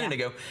about this a minute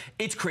ago.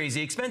 It's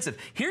crazy expensive.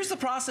 Here's the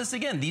process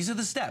again. These are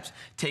the steps.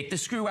 Take the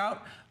screw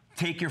out.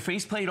 Take your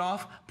faceplate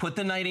off, put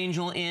the Night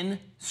Angel in,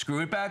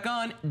 screw it back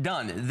on,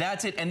 done.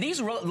 That's it. And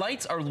these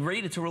lights are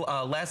rated to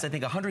last, I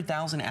think,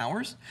 100,000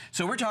 hours.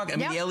 So we're talking,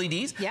 I mean, the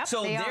LEDs. Yep,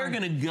 so they're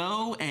going to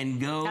go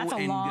and go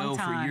and go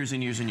for years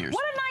and years and years.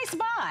 What a nice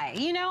buy.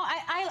 You know,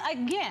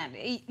 again,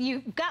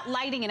 you've got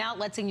lighting and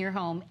outlets in your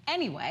home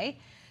anyway.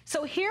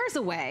 So here's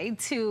a way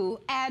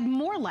to add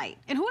more light.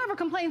 And whoever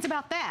complains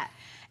about that,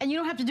 and you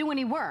don't have to do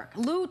any work.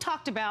 Lou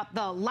talked about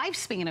the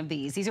lifespan of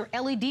these. These are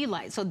LED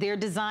lights, so they're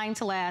designed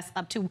to last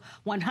up to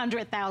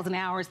 100,000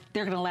 hours.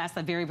 They're gonna last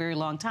a very, very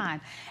long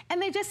time.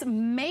 And they just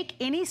make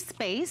any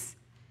space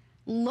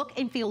look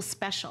and feel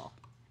special.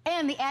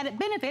 And the added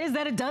benefit is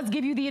that it does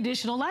give you the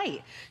additional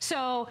light.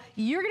 So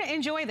you're gonna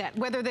enjoy that,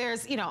 whether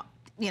there's, you know,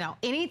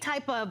 any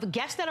type of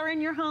guests that are in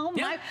your home.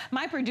 Yeah.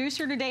 My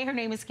producer today, her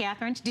name is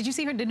Catherine. Did you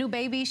see the new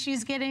baby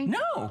she's getting?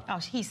 No. Oh,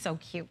 he's so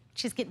cute.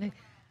 She's getting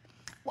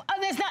well,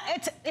 it's not.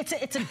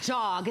 It's a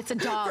dog. It's a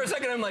dog. For a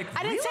second, I'm like,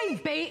 I didn't say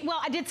baby.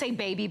 Well, I did say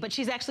baby, but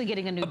she's actually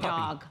getting a new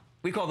dog.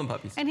 We call them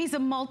puppies. And he's a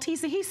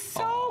Maltese. He's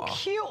so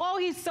cute. Oh,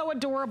 he's so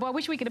adorable. I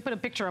wish we could have put a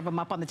picture of him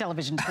up on the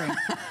television screen.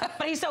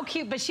 But he's so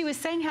cute. But she was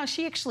saying how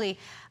she actually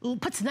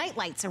puts night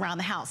lights around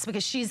the house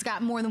because she's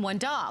got more than one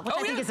dog, which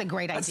I think is a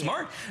great idea. That's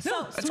smart.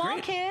 So small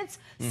kids,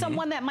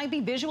 someone that might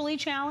be visually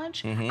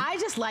challenged. I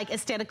just like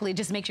aesthetically,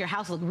 just makes your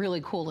house look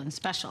really cool and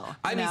special.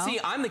 I mean, see,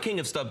 I'm the king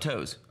of stubbed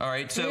toes. All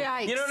right, so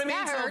Yikes, you know what I mean.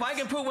 that So if I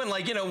can put one,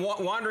 like, you know,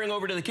 wandering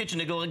over to the kitchen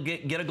to go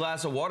get a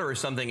glass of water or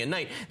something at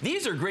night,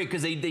 these are great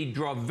because they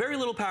draw very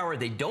little power.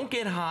 They don't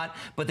get hot,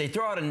 but they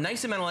throw out a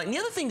nice amount of light. And the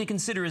other thing to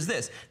consider is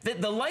this: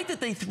 that the light that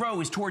they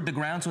throw is toward the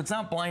ground, so it's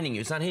not blinding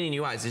you. It's not hitting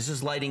your eyes. It's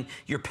just lighting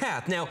your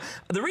path. Now,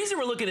 the reason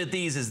we're looking at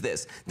these is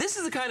this. This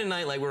is the kind of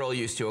nightlight we're all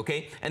used to,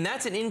 okay? And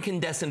that's an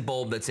incandescent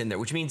bulb that's in there,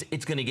 which means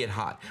it's going to get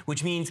hot,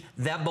 which means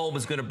that bulb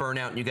is going to burn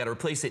out and you got to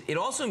replace it. It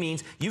also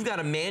means you've got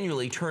to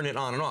manually turn it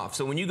on and off.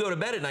 So when you go to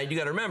bed at night, you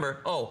got to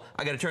remember, oh,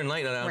 I got to turn the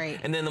light on. Right.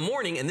 And then in the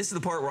morning, and this is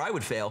the part where I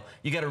would fail,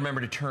 you got to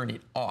remember to turn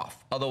it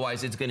off.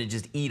 Otherwise, it's going to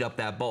just eat up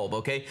that bulb,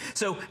 okay?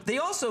 So they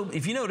also,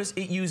 if you notice,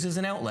 it uses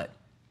an outlet.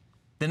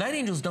 The Night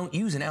Angels don't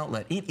use an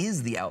outlet. It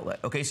is the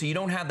outlet, okay? So you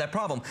don't have that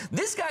problem.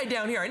 This guy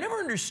down here, I never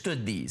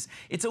understood these.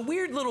 It's a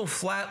weird little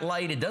flat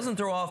light. It doesn't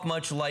throw off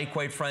much light,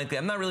 quite frankly.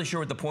 I'm not really sure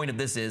what the point of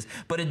this is,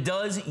 but it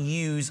does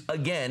use,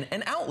 again,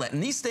 an outlet.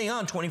 And these stay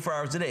on 24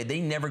 hours a day.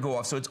 They never go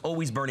off, so it's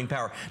always burning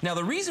power. Now,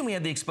 the reason we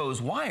have the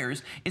exposed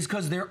wires is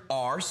because there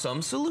are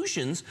some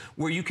solutions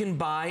where you can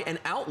buy an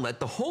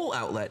outlet, the whole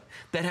outlet,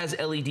 that has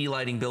LED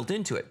lighting built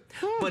into it.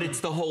 But it's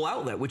the whole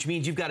outlet, which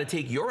means you've got to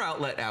take your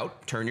outlet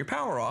out, turn your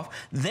power off,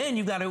 then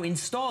you've got to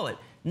install it.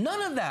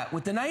 None of that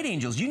with the Night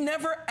Angels. You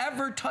never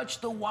ever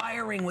touch the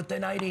wiring with the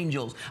Night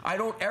Angels. I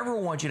don't ever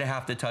want you to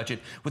have to touch it.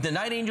 With the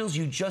Night Angels,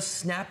 you just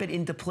snap it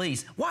into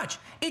place. Watch,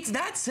 it's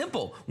that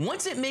simple.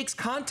 Once it makes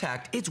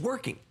contact, it's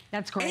working.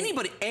 That's great.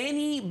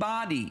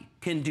 Anybody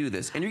can do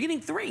this, and you're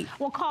getting 3.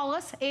 Well, call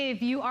us if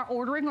you are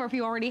ordering or if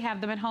you already have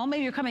them at home.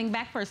 Maybe you're coming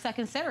back for a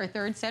second set or a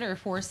third set or a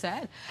fourth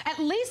set. At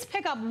least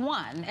pick up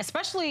one,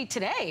 especially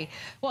today.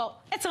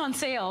 Well, it's on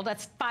sale.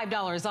 That's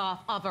 $5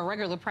 off a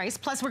regular price.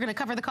 Plus, we're going to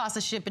cover the cost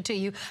of shipping to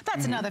you.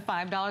 That's another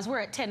 $5. We're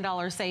at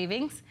 $10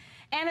 savings.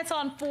 And it's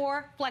on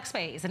 4 flex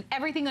pays. And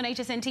everything on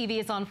HSN TV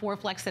is on 4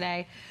 flex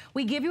today.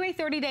 We give you a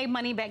 30-day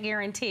money-back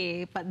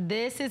guarantee, but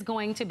this is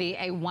going to be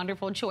a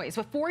wonderful choice.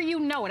 Before you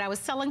know it, I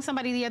was telling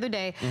somebody the other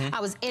day, I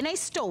was in a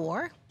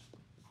store,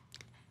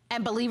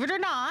 and believe it or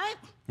not,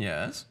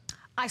 yes,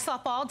 I saw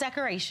fall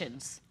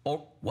decorations.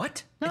 Oh,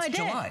 what? No, it's I did.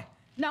 July.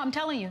 No, I'm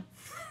telling you.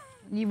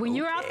 When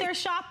you're out there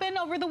shopping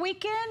over the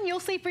weekend, you'll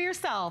see for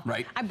yourself.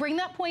 Right. I bring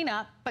that point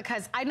up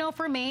because I know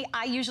for me,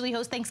 I usually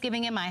host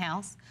Thanksgiving in my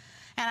house.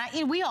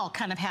 And we all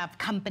kind of have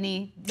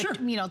company,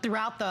 you know,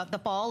 throughout the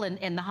fall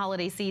and the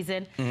holiday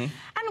season. And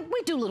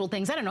we do little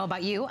things. I don't know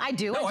about you. I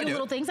do. No, I do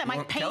little things. I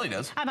might paint. Kelly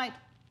does. I might,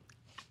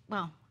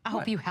 well, I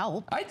hope you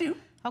help. I do.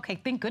 Okay,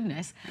 thank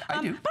goodness.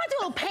 I do. But I do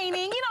a little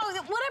painting, you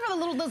know,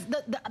 whatever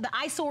the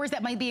eyesores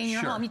that might be in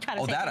your home, you try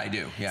to take that care I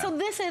do, yeah. So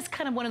this is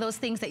kind of one of those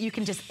things that you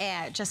can just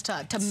add just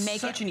to make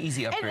it. Such an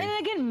easy upgrade. And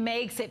again,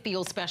 makes it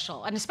feel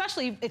special. And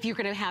especially if you're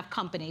going to have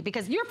company,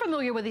 because you're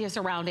familiar with your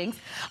surroundings,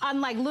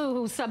 unlike Lou,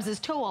 who subs his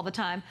toe all the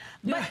time.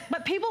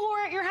 But people who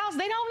are at your house,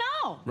 they don't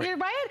know, right? They're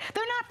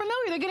not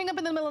familiar. They're getting up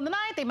in the middle of the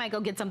night. They might go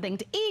get something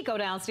to eat, go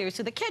downstairs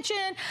to the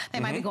kitchen. They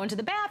might be going to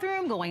the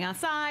bathroom, going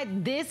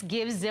outside. This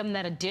gives them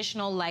that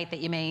additional light that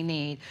you may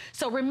need.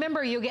 So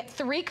remember, you'll get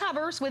 3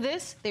 covers with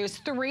this. There's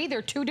 3. There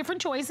are 2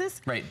 different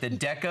choices. Right, the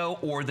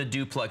deco or the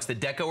duplex. The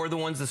deco are the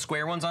ones, the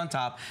square ones on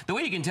top. The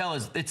way you can tell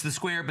is it's the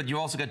square, but you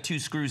also got 2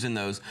 screws in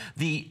those.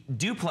 The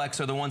duplex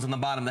are the ones on the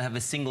bottom that have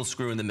a single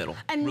screw in the middle.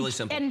 And, really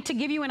simple. And to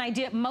give you an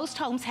idea, most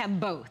homes have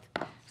both.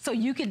 So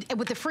you could,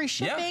 with the free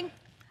shipping,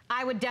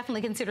 I would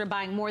definitely consider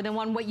buying more than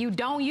one. What you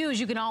don't use,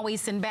 you can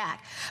always send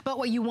back. But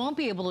what you won't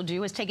be able to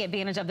do is take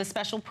advantage of the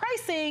special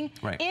pricing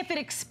if it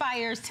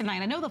expires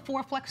tonight. I know the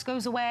 4 flex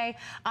goes away.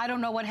 I don't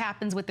know what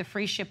happens with the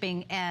free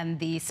shipping and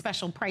the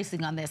special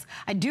pricing on this.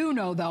 I do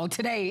know, though,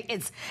 today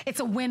it's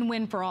a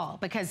win-win for all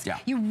because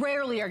you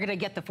rarely are going to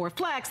get the 4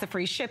 flex, the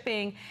free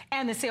shipping,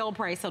 and the sale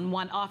price on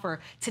one offer.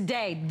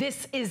 Today,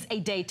 this is a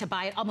day to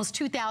buy it. Almost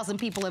 2,000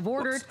 people have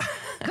ordered.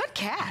 Good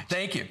catch.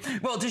 Thank you.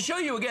 Well, to show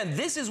you again,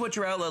 this is what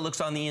your outlet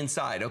looks on the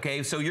inside,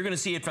 okay? So you're going to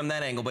see it from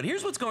that angle. But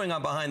here's what's going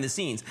on behind the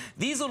scenes.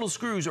 These little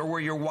screws are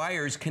where your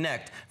wires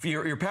connect, for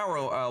your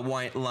power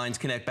lines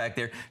connect back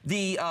there.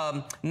 The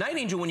Night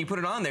Angel, when you put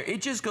it on there,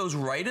 it just goes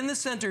right in the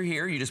center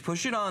here. You just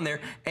push it on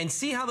there and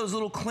see how those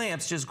little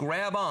clamps just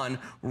grab on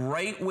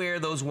right where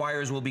those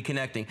wires will be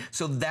connecting.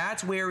 So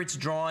that's where it's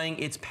drawing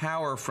its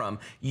power from.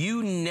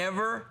 You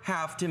never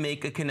have to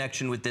make a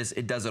connection with this.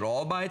 It does it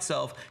all by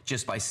itself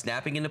just by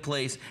snapping into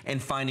place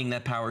and finding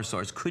that power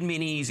source. Couldn't be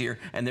any easier.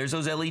 And there's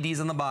those LEDs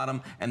on the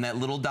bottom, and that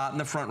little dot in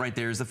the front right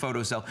there is the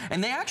photocell.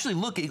 And they actually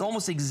look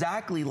almost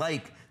exactly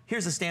like,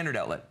 here's a standard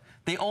outlet.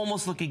 They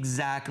almost look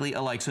exactly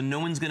alike, so no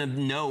one's gonna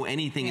know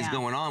anything is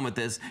going on with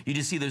this. You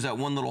just see there's that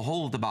one little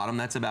hole at the bottom,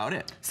 that's about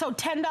it. So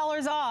 $10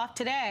 off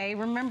today.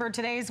 Remember,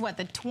 today's what,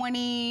 the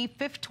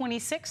 25th,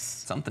 26th?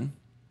 Something.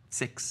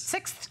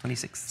 6th.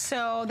 26th.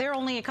 So there are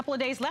only a couple of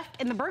days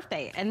left in the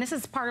birthday, and this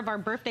is part of our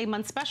birthday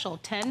month special,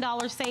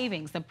 $10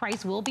 savings. The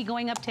price will be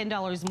going up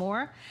 $10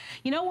 more.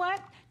 You know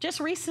what? Just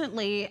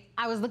recently,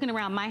 I was looking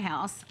around my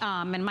house,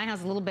 and my house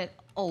is a little bit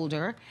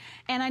older,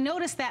 and I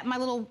noticed that my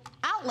little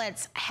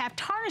outlets have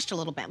tarnished a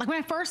little bit. Like when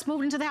I first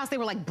moved into the house, they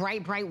were like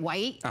bright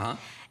white.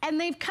 And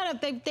they kind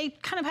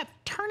of have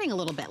turning a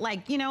little bit,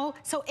 like, you know,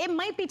 so it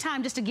might be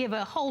time just to give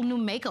a whole new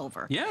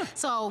makeover. Yeah.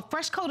 So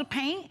fresh coat of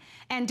paint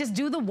and just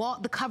do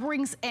the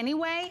coverings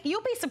anyway.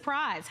 You'll be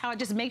surprised how it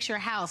just makes your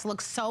house look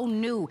so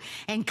new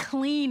and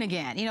clean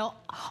again. You know,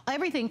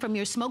 everything from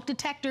your smoke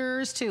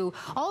detectors to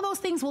all those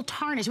things will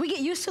tarnish. We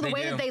get used to the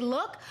way that they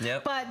look,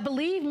 but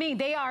believe me,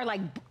 they are like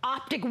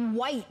optic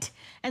white.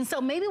 And so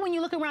maybe when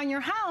you look around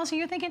your house and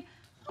you're thinking,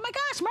 oh my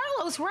gosh,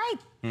 Marlo's right.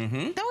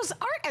 Those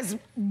aren't as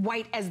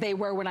white as they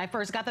were when I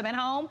first got them at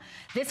home.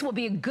 This will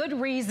be a good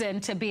reason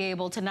to be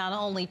able to not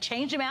only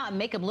change them out and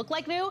make them look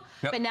like new,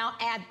 but now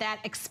add that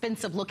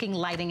expensive looking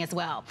lighting as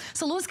well.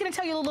 So Lou's gonna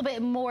tell you a little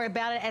bit more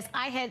about it as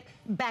I head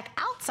back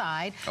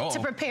outside to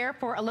prepare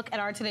for a look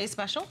at our today's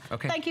special.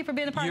 Thank you for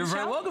being a part of the show.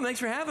 You're very welcome, thanks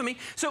for having me.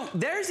 So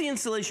there's the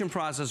installation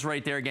process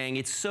right there, gang.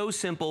 It's so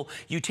simple.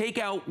 You take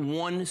out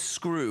one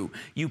screw,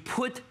 you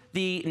put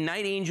the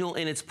Night Angel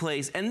in its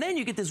place, and then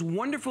you get this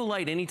wonderful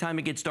light anytime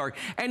it gets dark.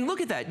 And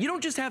look at that. You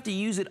don't just have to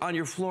use it on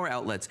your floor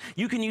outlets.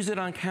 You can use it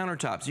on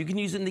countertops. You can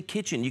use it in the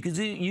kitchen. You can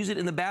use it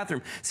in the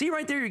bathroom. See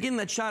right there, you're getting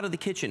that shot of the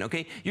kitchen,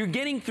 okay? You're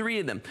getting 3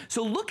 of them.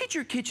 So look at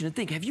your kitchen and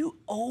think, have you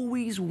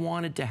always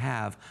wanted to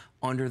have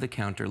under the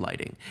counter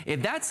lighting?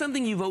 If that's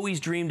something you've always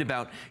dreamed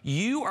about,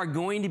 you are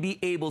going to be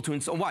able to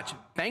install, watch,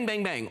 bang,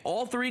 bang, bang,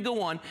 all 3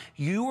 go on.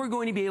 You are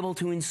going to be able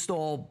to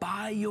install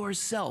by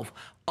yourself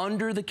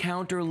under the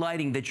counter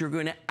lighting that you're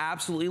going to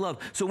absolutely love.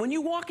 So when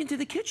you walk into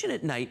the kitchen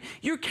at night,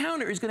 your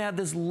counter is going to have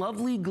this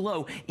lovely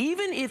glow.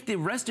 Even if the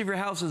rest of your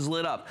house is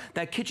lit up,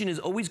 that kitchen is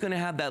always going to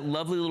have that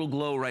lovely little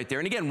glow right there.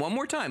 And again, one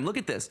more time, look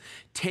at this.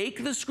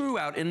 Take the screw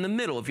out in the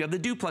middle. If you have the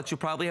duplex, you'll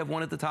probably have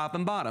one at the top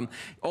and bottom.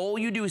 All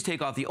you do is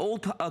take off the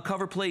old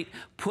cover plate,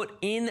 put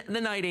in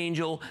the Night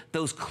Angel,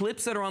 those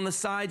clips that are on the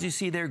sides you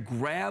see there,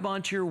 grab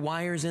onto your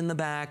wires in the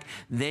back,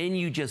 then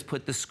you just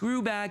put the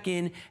screw back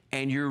in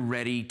and you're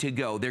ready to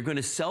go. They're going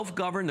to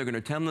self-govern. They're going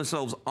to turn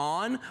themselves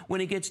on when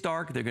it gets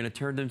dark. They're going to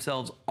turn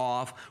themselves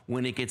off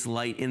when it gets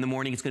light in the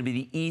morning. It's going to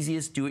be the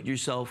easiest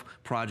do-it-yourself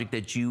project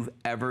that you've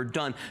ever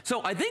done.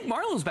 So I think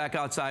Marlo's back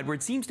outside where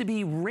it seems to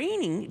be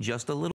raining just a little.